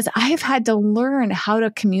because I've had to learn how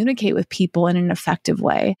to communicate with people in an effective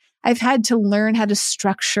way. I've had to learn how to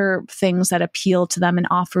structure things that appeal to them and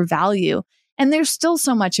offer value. And there's still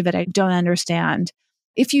so much of it I don't understand.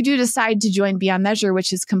 If you do decide to join Beyond Measure,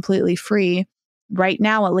 which is completely free, right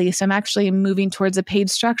now at least, I'm actually moving towards a paid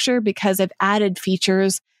structure because I've added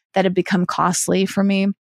features that have become costly for me.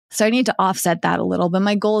 So I need to offset that a little, but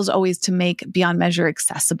my goal is always to make Beyond Measure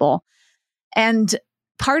accessible. And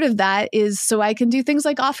part of that is so I can do things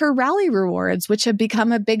like offer rally rewards, which have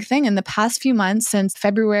become a big thing in the past few months. Since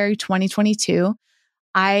February 2022,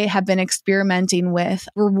 I have been experimenting with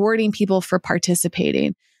rewarding people for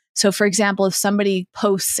participating. So for example, if somebody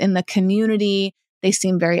posts in the community, they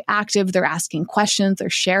seem very active, they're asking questions, they're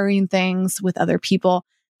sharing things with other people,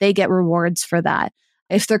 they get rewards for that.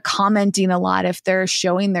 If they're commenting a lot, if they're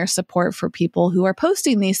showing their support for people who are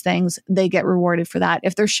posting these things, they get rewarded for that.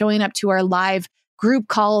 If they're showing up to our live group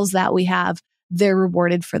calls that we have, they're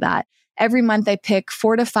rewarded for that. Every month I pick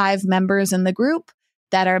 4 to 5 members in the group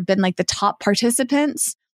that have been like the top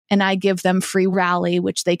participants, and I give them free rally,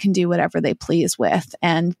 which they can do whatever they please with.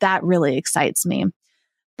 And that really excites me.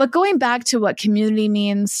 But going back to what community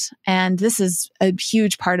means, and this is a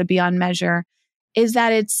huge part of Beyond Measure, is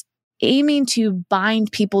that it's aiming to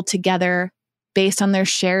bind people together based on their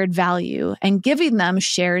shared value and giving them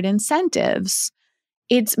shared incentives.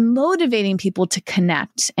 It's motivating people to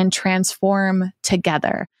connect and transform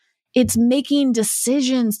together. It's making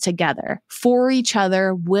decisions together for each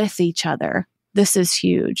other, with each other. This is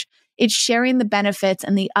huge. It's sharing the benefits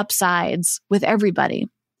and the upsides with everybody.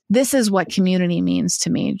 This is what community means to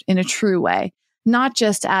me in a true way, not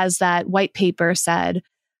just as that white paper said,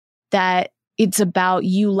 that it's about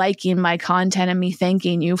you liking my content and me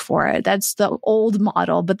thanking you for it. That's the old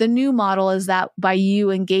model. But the new model is that by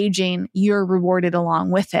you engaging, you're rewarded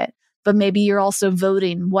along with it. But maybe you're also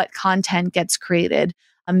voting what content gets created.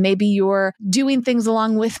 Maybe you're doing things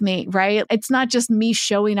along with me, right? It's not just me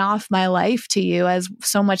showing off my life to you, as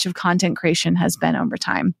so much of content creation has been over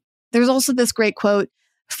time. There's also this great quote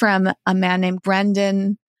from a man named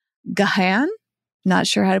Brendan Gahan, not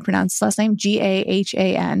sure how to pronounce his last name,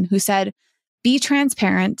 Gahan, who said, "Be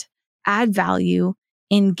transparent, add value,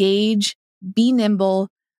 engage, be nimble,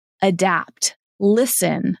 adapt,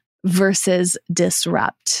 listen versus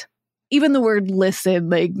disrupt." Even the word listen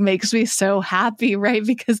makes me so happy, right?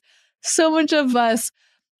 Because so much of us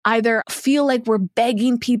either feel like we're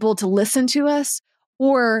begging people to listen to us,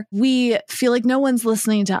 or we feel like no one's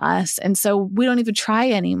listening to us. And so we don't even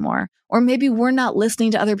try anymore. Or maybe we're not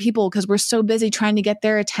listening to other people because we're so busy trying to get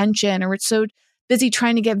their attention, or we're so busy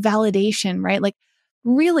trying to get validation, right? Like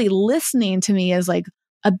really listening to me is like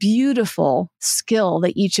a beautiful skill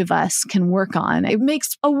that each of us can work on. It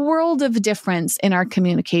makes a world of difference in our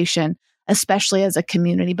communication, especially as a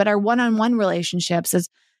community. But our one-on-one relationships, as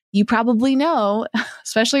you probably know,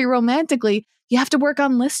 especially romantically, you have to work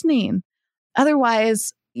on listening.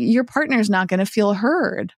 Otherwise, your partner's not going to feel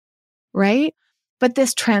heard, right? But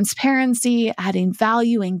this transparency, adding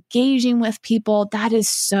value, engaging with people, that is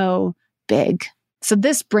so big. So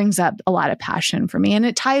this brings up a lot of passion for me. And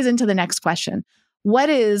it ties into the next question. What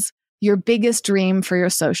is your biggest dream for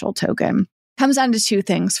your social token? Comes down to 2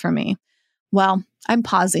 things for me. Well, I'm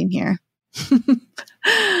pausing here.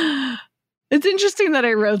 It's interesting that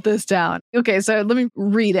I wrote this down. Okay, so let me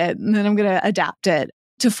read it and then I'm going to adapt it.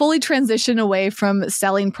 To fully transition away from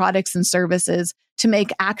selling products and services to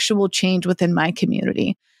make actual change within my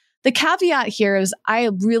community. The caveat here is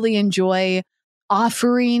I really enjoy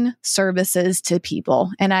offering services to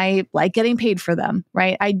people and I like getting paid for them,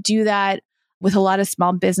 right? I do that with a lot of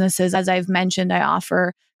small businesses. As I've mentioned, I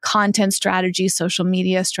offer content strategy, social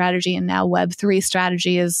media strategy, and now Web3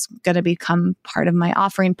 strategy is going to become part of my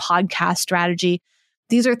offering, podcast strategy.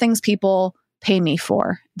 These are things people pay me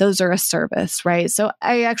for. Those are a service, right? So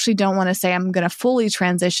I actually don't want to say I'm going to fully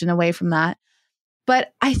transition away from that.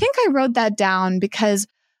 But I think I wrote that down because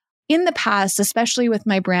in the past, especially with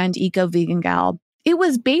my brand Eco Vegan Gal, it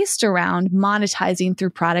was based around monetizing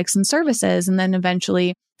through products and services, and then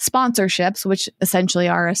eventually sponsorships, which essentially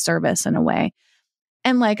are a service in a way.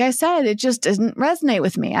 And like I said, it just doesn't resonate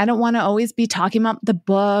with me. I don't want to always be talking about the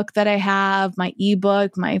book that I have, my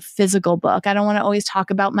ebook, my physical book. I don't want to always talk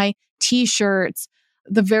about my t-shirts,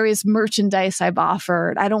 the various merchandise I've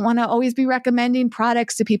offered. I don't want to always be recommending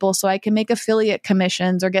products to people so I can make affiliate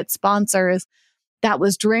commissions or get sponsors. That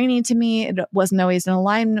was draining to me. It wasn't always in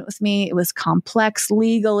alignment with me. It was complex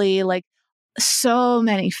legally, like so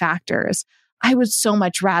many factors. I would so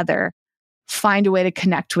much rather find a way to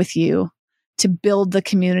connect with you, to build the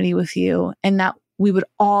community with you, and that we would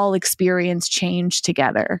all experience change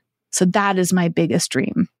together. So that is my biggest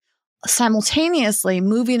dream. Simultaneously,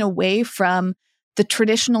 moving away from the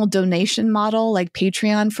traditional donation model, like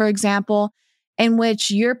Patreon, for example, in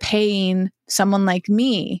which you're paying someone like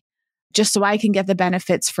me just so I can get the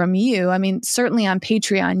benefits from you. I mean, certainly on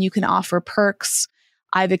Patreon, you can offer perks.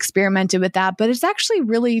 I've experimented with that, but it's actually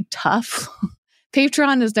really tough.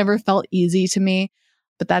 Patreon has never felt easy to me.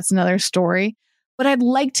 but that's another story. What I'd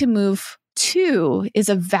like to move to is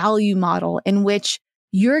a value model in which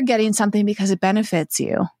you're getting something because it benefits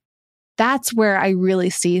you. That's where I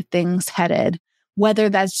really see things headed, whether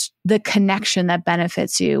that's the connection that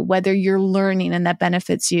benefits you, whether you're learning and that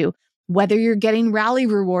benefits you, whether you're getting rally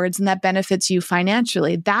rewards and that benefits you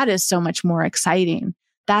financially. That is so much more exciting.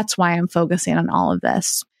 That's why I'm focusing on all of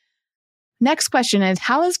this. Next question is,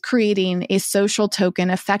 how has creating a social token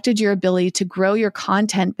affected your ability to grow your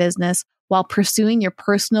content business while pursuing your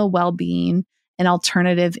personal well-being and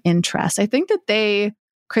alternative interests? I think that they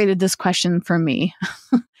created this question for me.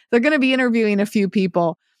 They're going to be interviewing a few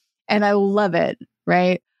people, and I love it,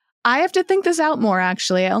 right? I have to think this out more,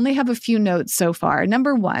 actually. I only have a few notes so far.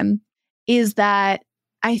 Number one is that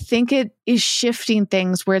I think it is shifting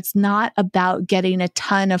things where it's not about getting a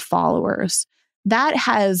ton of followers. That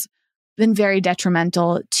has been very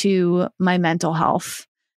detrimental to my mental health.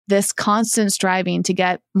 This constant striving to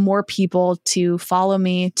get more people to follow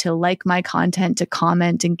me, to like my content, to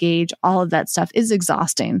comment, engage, all of that stuff is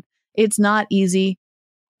exhausting. It's not easy.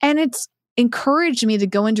 And it's encouraged me to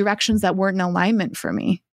go in directions that weren't in alignment for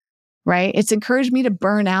me, right? It's encouraged me to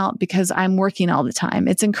burn out because I'm working all the time.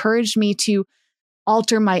 It's encouraged me to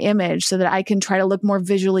alter my image so that I can try to look more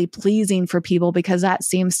visually pleasing for people because that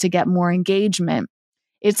seems to get more engagement.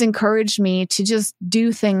 It's encouraged me to just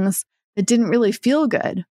do things that didn't really feel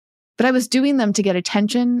good, but I was doing them to get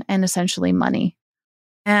attention and essentially money.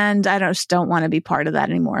 And I just don't want to be part of that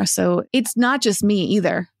anymore. So it's not just me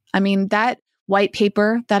either. I mean, that white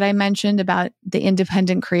paper that I mentioned about the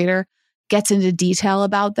independent creator gets into detail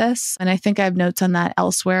about this. And I think I have notes on that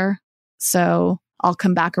elsewhere. So I'll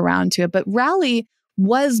come back around to it. But Rally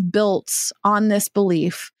was built on this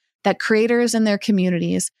belief that creators and their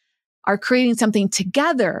communities are creating something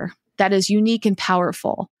together that is unique and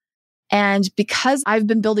powerful. And because I've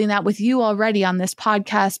been building that with you already on this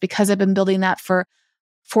podcast, because I've been building that for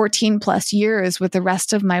 14 plus years with the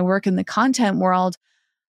rest of my work in the content world,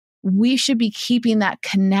 we should be keeping that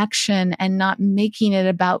connection and not making it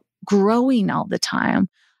about growing all the time.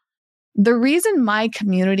 The reason my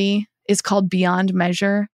community is called Beyond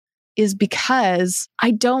Measure is because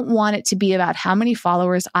I don't want it to be about how many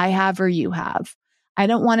followers I have or you have. I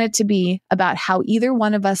don't want it to be about how either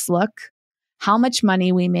one of us look, how much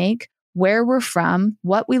money we make, where we're from,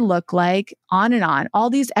 what we look like, on and on, all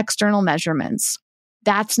these external measurements.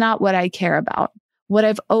 That's not what I care about. What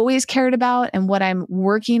I've always cared about and what I'm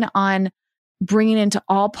working on bringing into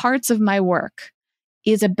all parts of my work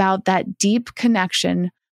is about that deep connection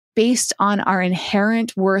based on our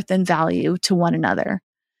inherent worth and value to one another.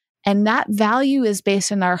 And that value is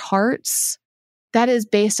based on our hearts. That is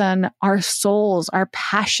based on our souls, our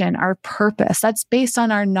passion, our purpose. That's based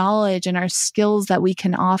on our knowledge and our skills that we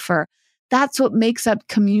can offer. That's what makes up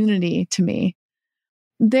community to me.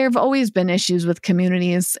 There have always been issues with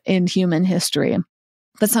communities in human history.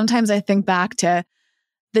 But sometimes I think back to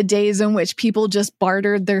the days in which people just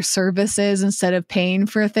bartered their services instead of paying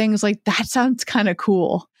for things. Like, that sounds kind of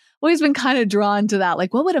cool. Always been kind of drawn to that.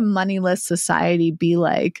 Like, what would a moneyless society be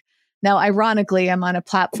like? Now, ironically, I'm on a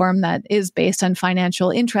platform that is based on financial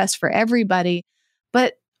interest for everybody,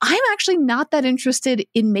 but I'm actually not that interested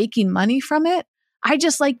in making money from it. I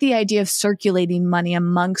just like the idea of circulating money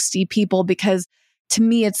amongst people because to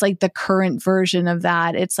me, it's like the current version of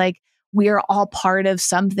that. It's like we are all part of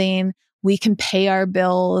something. We can pay our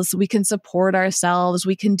bills. We can support ourselves.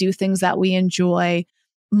 We can do things that we enjoy.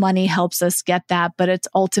 Money helps us get that, but it's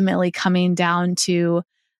ultimately coming down to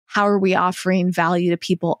how are we offering value to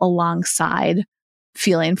people alongside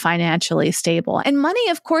feeling financially stable? And money,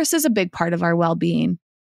 of course, is a big part of our well-being,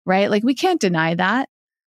 right? Like, we can't deny that.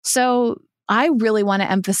 So I really want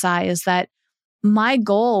to emphasize that my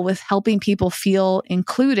goal with helping people feel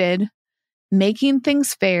included, making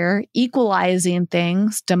things fair, equalizing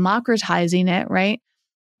things, democratizing it, right?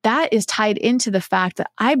 That is tied into the fact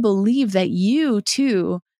that I believe that you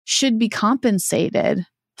too should be compensated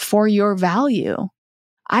for your value.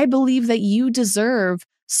 I believe that you deserve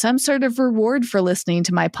some sort of reward for listening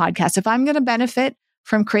to my podcast. If I'm going to benefit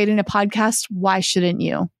from creating a podcast, why shouldn't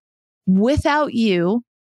you? Without you,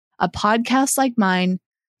 a podcast like mine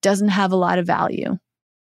doesn't have a lot of value.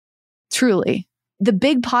 Truly. The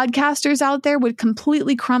big podcasters out there would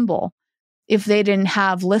completely crumble if they didn't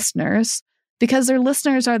have listeners, because their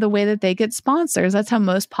listeners are the way that they get sponsors. That's how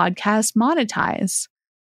most podcasts monetize.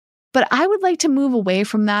 But I would like to move away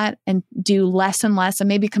from that and do less and less and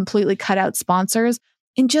maybe completely cut out sponsors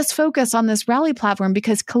and just focus on this Rally platform,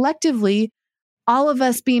 because collectively, all of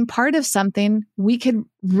us being part of something, we could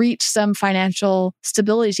reach some financial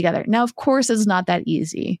stability together. Now, of course, it's not that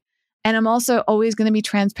easy. And I'm also always going to be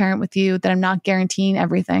transparent with you that I'm not guaranteeing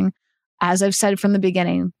everything. As I've said from the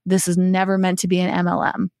beginning, this is never meant to be an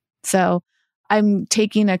MLM. So I'm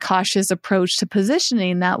taking a cautious approach to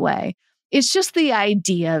positioning that way. It's just the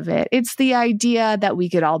idea of it. It's the idea that we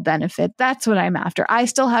could all benefit. That's what I'm after. I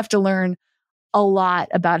still have to learn a lot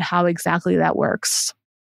about how exactly that works.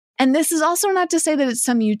 And this is also not to say that it's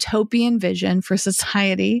some utopian vision for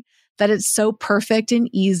society, that it's so perfect and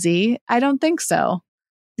easy. I don't think so.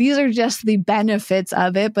 These are just the benefits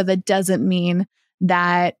of it, but that doesn't mean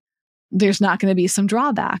that there's not going to be some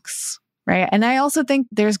drawbacks, right? And I also think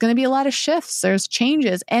there's going to be a lot of shifts, there's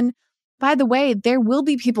changes. And by the way, there will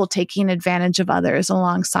be people taking advantage of others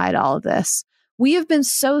alongside all of this. We have been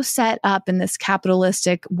so set up in this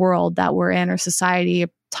capitalistic world that we're in, or society,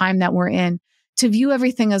 time that we're in, to view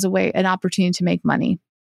everything as an opportunity to make money.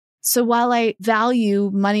 So while I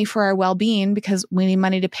value money for our well-being, because we need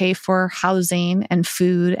money to pay for housing and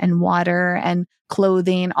food and water and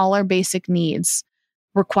clothing, all our basic needs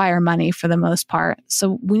require money for the most part.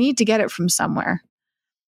 So we need to get it from somewhere.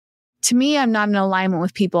 To me, I'm not in alignment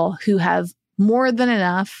with people who have more than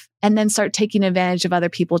enough and then start taking advantage of other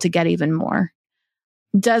people to get even more.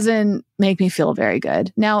 Doesn't make me feel very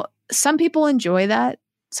good. Now, some people enjoy that.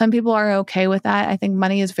 Some people are okay with that. I think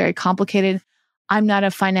money is very complicated. I'm not a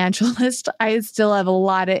financialist. I still have a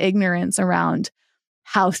lot of ignorance around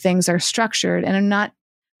how things are structured, and I'm not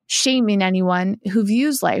shaming anyone who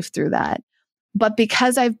views life through that. But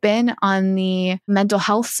because I've been on the mental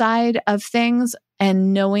health side of things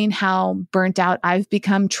and knowing how burnt out I've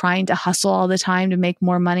become trying to hustle all the time to make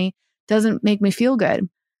more money doesn't make me feel good.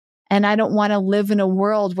 And I don't want to live in a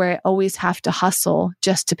world where I always have to hustle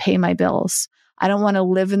just to pay my bills. I don't want to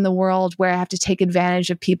live in the world where I have to take advantage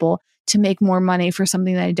of people to make more money for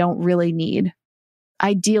something that I don't really need.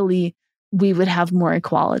 Ideally, we would have more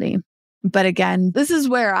equality. But again, this is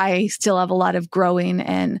where I still have a lot of growing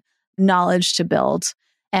and knowledge to build.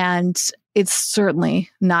 And it's certainly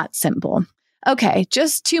not simple. Okay,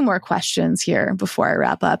 just 2 more questions here before I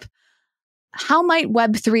wrap up. How might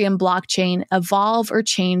Web3 and blockchain evolve or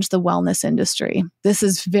change the wellness industry? This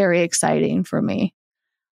is very exciting for me.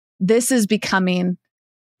 This is becoming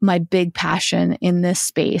my big passion in this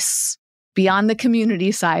space, beyond the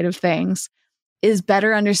community side of things, is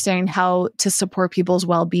better understanding how to support people's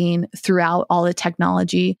well-being throughout all the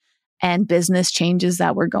technology and business changes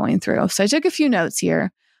that we're going through. So I took a few notes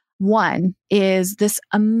here. One is this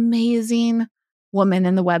amazing woman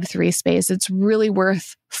in the Web3 space. It's really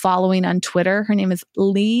worth following on Twitter. Her name is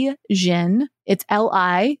Li Jin. It's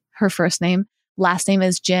Li, her first name. Last name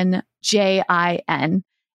is Jin, Jin.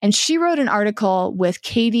 And she wrote an article with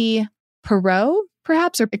Katie Perot,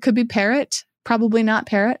 perhaps, or it could be Parrot, probably not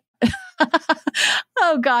Parrot.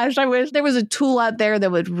 Oh gosh, I wish there was a tool out there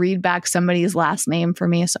that would read back somebody's last name for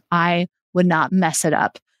me so I would not mess it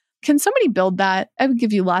up. Can somebody build that? I would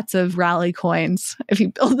give you lots of rally coins if you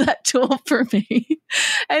build that tool for me.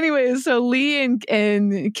 Anyway, so Lee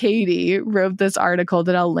and Katie wrote this article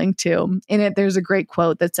that I'll link to. In it, there's a great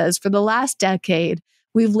quote that says, "For the last decade,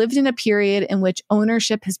 we've lived in a period in which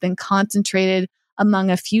ownership has been concentrated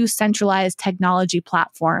among a few centralized technology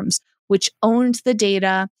platforms, which owned the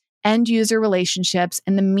data, end user relationships,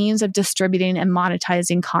 and the means of distributing and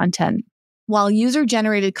monetizing content. While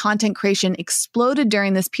user-generated content creation exploded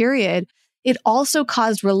during this period, it also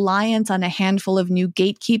caused reliance on a handful of new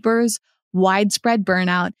gatekeepers, widespread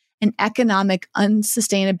burnout, and economic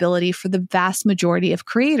unsustainability for the vast majority of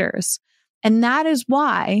creators. And that is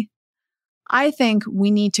why I think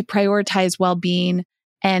we need to prioritize well-being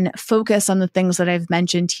and focus on the things that I've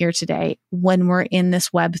mentioned here today when we're in this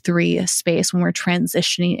Web3 space, when we're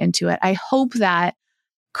transitioning into it. I hope that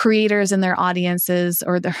creators and their audiences,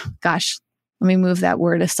 or their, let me move that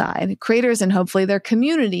word aside. Creators and hopefully their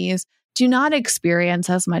communities do not experience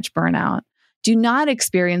as much burnout, do not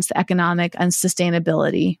experience the economic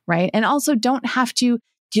unsustainability, right? And also don't have to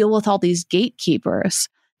deal with all these gatekeepers,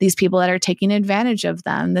 these people that are taking advantage of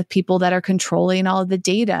them, the people that are controlling all of the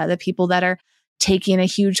data, the people that are taking a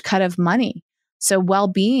huge cut of money. So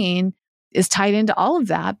well-being is tied into all of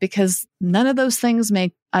that because none of those things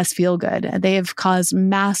make us feel good. They have caused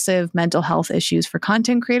massive mental health issues for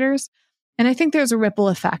content creators. And I think there's a ripple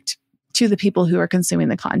effect to the people who are consuming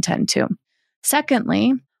the content too.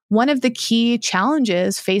 Secondly, one of the key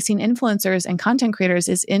challenges facing influencers and content creators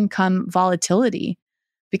is income volatility,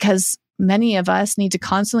 because many of us need to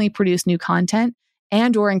constantly produce new content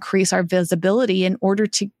and or increase our visibility in order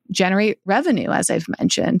to generate revenue, as I've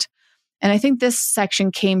mentioned. And I think this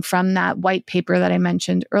section came from that white paper that I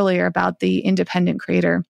mentioned earlier about the independent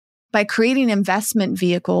creator. By creating investment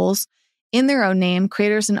vehicles in their own name,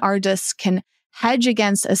 creators and artists can hedge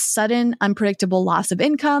against a sudden, unpredictable loss of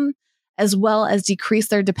income, as well as decrease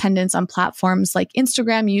their dependence on platforms like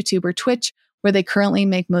Instagram, YouTube, or Twitch, where they currently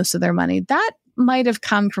make most of their money. That might have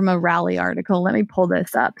come from a Rally article. Let me pull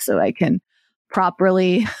this up so I can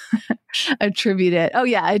properly attribute it. Oh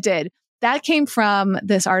yeah, it did. That came from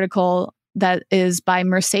this article that is by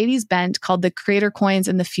Mercedes Bent called The Creator Coins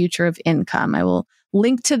and the Future of Income. I will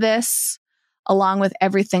link to this along with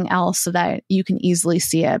everything else so that you can easily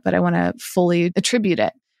see it, but I want to fully attribute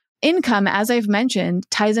it. Income, as I've mentioned,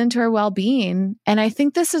 ties into our well-being. And I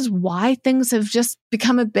think this is why things have just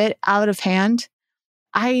become a bit out of hand.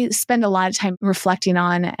 I spend a lot of time reflecting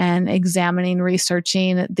on and examining,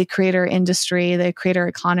 researching the creator industry, the creator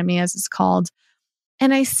economy, as it's called.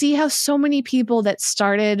 And I see how so many people that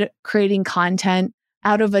started creating content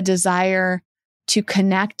out of a desire to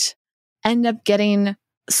connect end up getting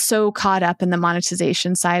so caught up in the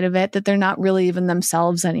monetization side of it that they're not really even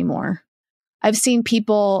themselves anymore. I've seen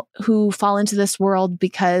people who fall into this world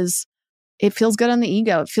because it feels good on the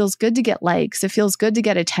ego. It feels good to get likes. It feels good to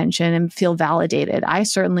get attention and feel validated. I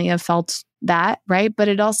certainly have felt that, right? But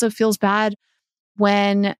it also feels bad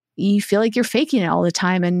when you feel like you're faking it all the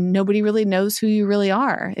time and nobody really knows who you really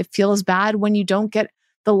are. It feels bad when you don't get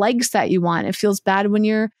the likes that you want. It feels bad when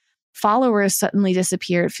your followers suddenly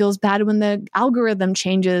disappear. It feels bad when the algorithm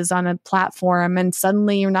changes on a platform and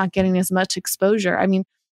suddenly you're not getting as much exposure. I mean,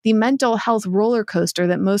 the mental health roller coaster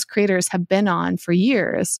that most creators have been on for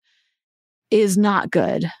years is not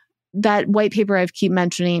good. That white paper I keep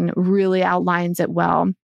mentioning really outlines it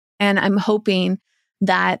well. And I'm hoping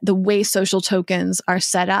that the way social tokens are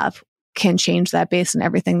set up can change that based on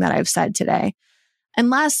everything that I've said today. And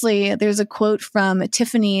lastly, there's a quote from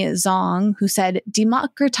Tiffany Zong who said,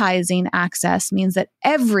 democratizing access means that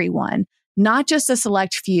everyone, not just a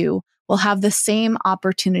select few, will have the same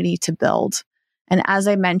opportunity to build. And as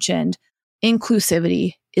I mentioned,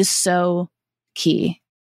 inclusivity is so key.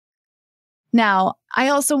 Now, I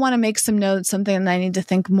also want to make some notes. Something that I need to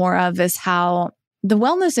think more of is how the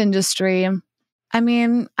wellness industry,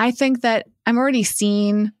 I think that I'm already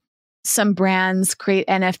seeing some brands create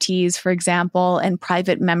NFTs, for example, and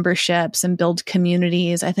private memberships and build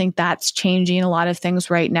communities. I think that's changing a lot of things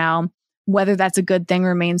right now. Whether that's a good thing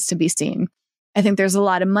remains to be seen. I think there's a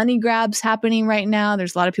lot of money grabs happening right now.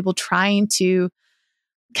 There's a lot of people trying to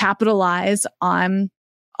capitalize on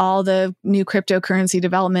all the new cryptocurrency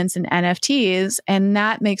developments and NFTs, and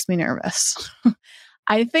that makes me nervous.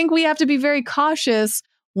 I think we have to be very cautious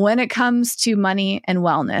when it comes to money and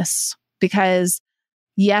wellness, because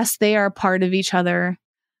yes, they are part of each other.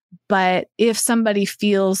 But if somebody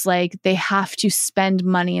feels like they have to spend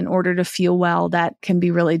money in order to feel well, that can be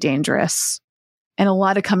really dangerous. And a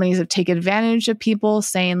lot of companies have taken advantage of people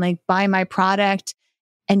saying like, buy my product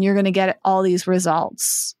and you're going to get all these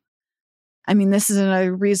results. I mean, this is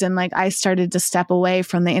another reason like I started to step away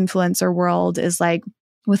from the influencer world is like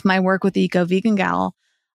with my work with the Eco Vegan Gal,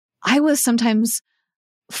 I was sometimes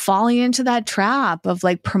falling into that trap of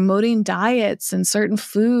like promoting diets and certain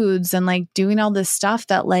foods and like doing all this stuff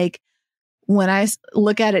that like when I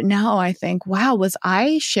look at it now, I think, wow, was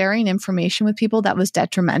I sharing information with people that was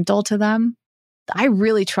detrimental to them? I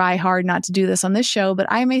really try hard not to do this on this show, but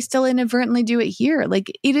I may still inadvertently do it here.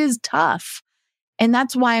 Like it is tough. And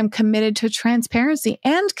that's why I'm committed to transparency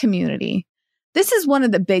and community. This is one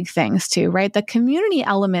of the big things too, right? The community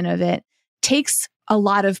element of it takes a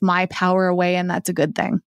lot of my power away, and that's a good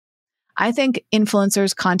thing. I think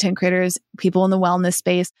influencers, content creators, people in the wellness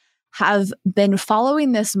space have been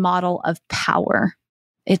following this model of power.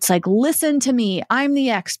 It's like, listen to me. I'm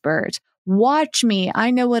the expert. Watch me.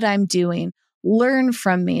 I know what I'm doing. Learn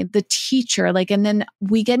from me, the teacher. Like, and then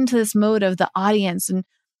we get into this mode of the audience. And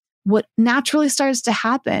what naturally starts to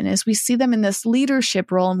happen is we see them in this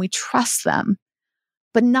leadership role and we trust them.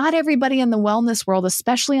 But not everybody in the wellness world,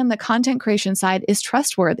 especially on the content creation side, is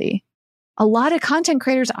trustworthy. A lot of content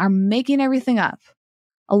creators are making everything up.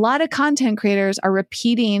 A lot of content creators are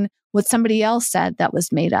repeating what somebody else said that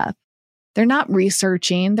was made up. They're not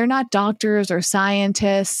researching. They're not doctors or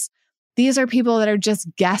scientists. These are people that are just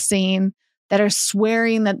guessing, that are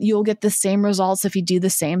swearing that you'll get the same results if you do the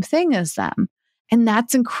same thing as them. And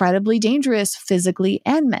that's incredibly dangerous physically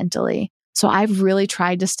and mentally. So I've really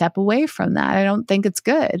tried to step away from that. I don't think it's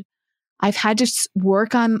good. I've had to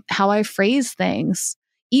work on how I phrase things.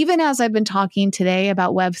 Even as I've been talking today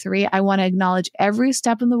about Web3, I want to acknowledge every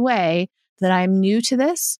step of the way that I'm new to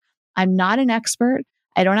this. I'm not an expert.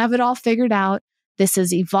 I don't have it all figured out. This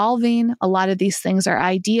is evolving. A lot of these things are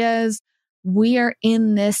ideas. We are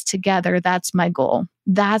in this together. That's my goal.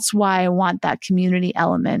 That's why I want that community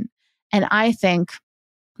element. And I think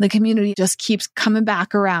the community just keeps coming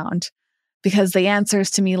back around. because the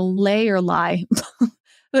answers to me lay or lie.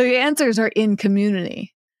 The answers are in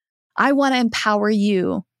community. I want to empower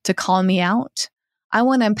you to call me out. I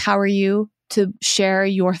want to empower you to share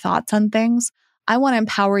your thoughts on things. I want to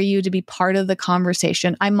empower you to be part of the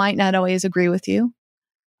conversation. I might not always agree with you.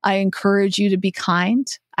 I encourage you to be kind.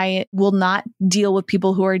 I will not deal with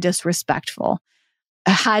people who are disrespectful.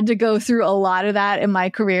 I had to go through a lot of that in my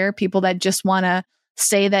career. People that just want to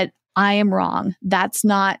say that I am wrong. That's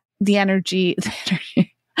not the energy.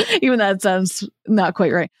 Even that sounds not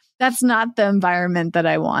quite right. That's not the environment that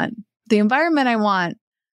I want. The environment I want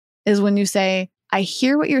is when you say, I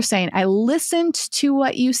hear what you're saying. I listened to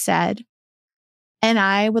what you said, and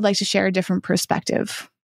I would like to share a different perspective.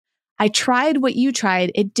 I tried what you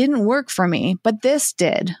tried. It didn't work for me, but this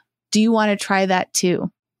did. Do you want to try that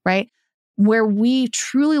too? Right? Where we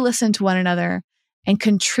truly listen to one another and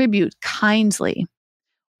contribute kindly.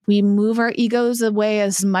 We move our egos away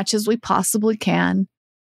as much as we possibly can.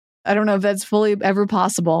 I don't know if that's fully ever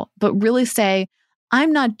possible, but really say,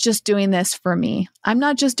 I'm not just doing this for me. I'm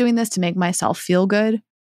not just doing this to make myself feel good.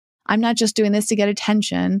 I'm not just doing this to get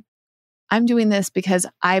attention. I'm doing this because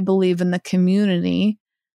I believe in the community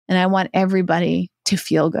and I want everybody to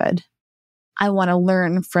feel good. I want to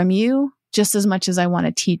learn from you just as much as I want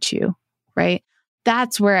to teach you, right?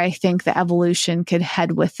 That's where I think the evolution could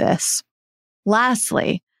head with this.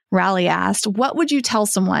 Lastly, Raleigh asked, what would you tell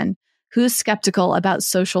someone who's skeptical about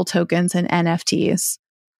social tokens and NFTs?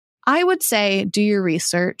 I would say, do your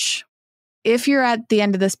research. If you're at the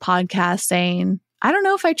end of this podcast saying, I don't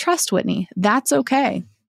know if I trust Whitney, that's okay.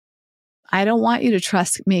 I don't want you to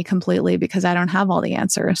trust me completely because I don't have all the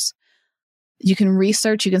answers. You can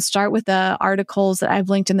research. You can start with the articles that I've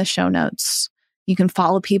linked in the show notes. You can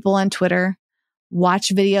follow people on Twitter, watch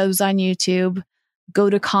videos on YouTube, go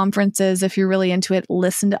to conferences if you're really into it,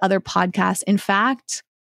 listen to other podcasts. In fact,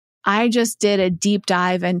 I just did a deep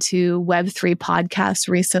dive into Web3 podcasts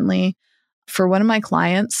recently for one of my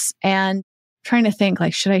clients and trying to think,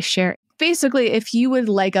 like, should I share? Basically, if you would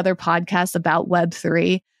like other podcasts about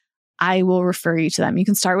Web3, I will refer you to them. You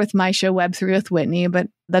can start with my show, Web3 with Whitney, but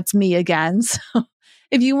that's me again. So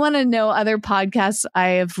if you want to know other podcasts I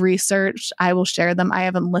have researched, I will share them. I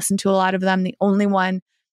haven't listened to a lot of them. The only one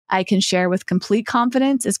I can share with complete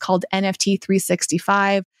confidence is called NFT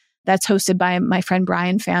 365. That's hosted by my friend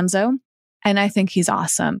Brian Fanzo. And I think he's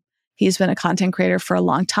awesome. He's been a content creator for a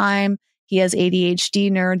long time. He has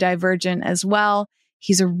ADHD, neurodivergent as well.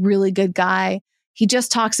 He's a really good guy. He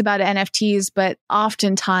just talks about NFTs, but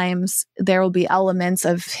oftentimes there will be elements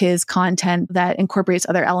of his content that incorporates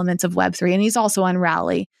other elements of Web3. And he's also on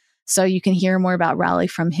Raleigh. So you can hear more about Raleigh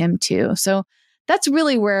from him too. So that's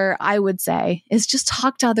really where I would say is just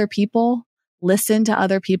talk to other people, listen to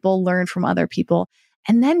other people, learn from other people,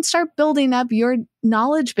 and then start building up your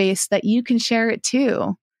knowledge base that you can share it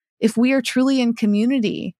too. If we are truly in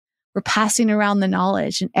community, we're passing around the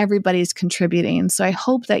knowledge and everybody's contributing. So I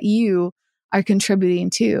hope that you are contributing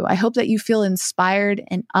too. I hope that you feel inspired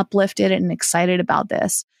and uplifted and excited about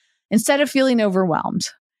this instead of feeling overwhelmed.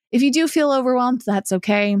 If you do feel overwhelmed, that's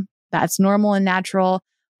okay. That's normal and natural.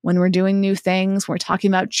 When we're doing new things, we're talking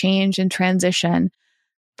about change and transition.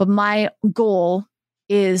 But my goal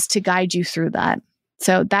is to guide you through that.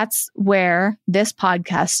 So that's where this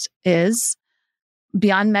podcast is.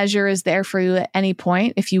 Beyond Measure is there for you at any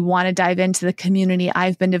point. If you want to dive into the community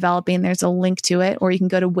I've been developing, there's a link to it, or you can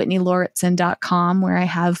go to whitneylauritsen.com where I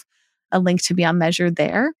have a link to Beyond Measure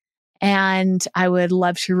there. And I would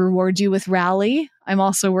love to reward you with Raleigh. I'm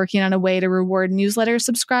also working on a way to reward newsletter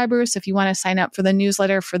subscribers. If you want to sign up for the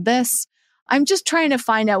newsletter for this, I'm just trying to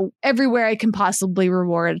find out everywhere I can possibly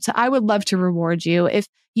reward. So I would love to reward you. If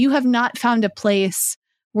you have not found a place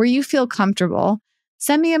where you feel comfortable,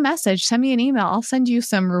 send me a message, send me an email. I'll send you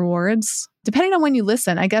some rewards. Depending on when you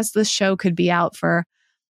listen, I guess this show could be out for,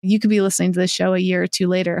 you could be listening to the show a year or two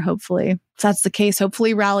later, hopefully. If that's the case,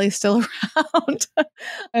 hopefully Raleigh's still around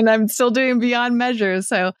and I'm still doing Beyond Measure.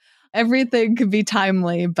 So everything could be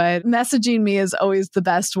timely, but messaging me is always the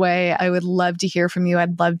best way. I would love to hear from you.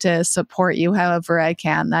 I'd love to support you however I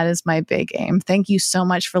can. That is my big aim. Thank you so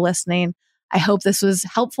much for listening. I hope this was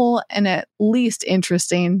helpful and at least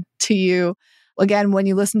interesting to you. Again, when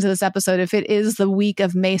you listen to this episode, if it is the week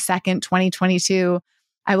of May 2nd, 2022,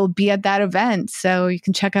 I will be at that event. So you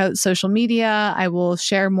can check out social media. I will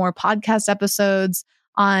share more podcast episodes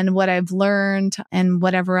on what I've learned and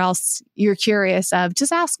whatever else you're curious of.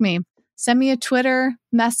 Just ask me. Send me a Twitter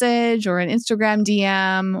message or an Instagram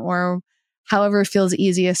DM or however feels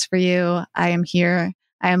easiest for you. I am here.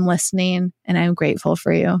 I am listening and I'm grateful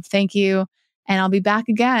for you. Thank you. And I'll be back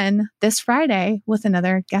again this Friday with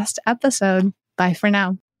another guest episode. Bye for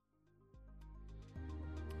now.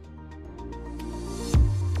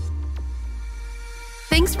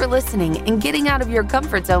 Thanks for listening and getting out of your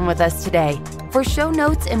comfort zone with us today. For show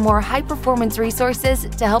notes and more high-performance resources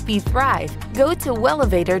to help you thrive, go to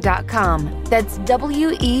wellevatr.com. That's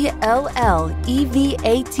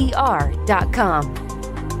WELLEVATR.com.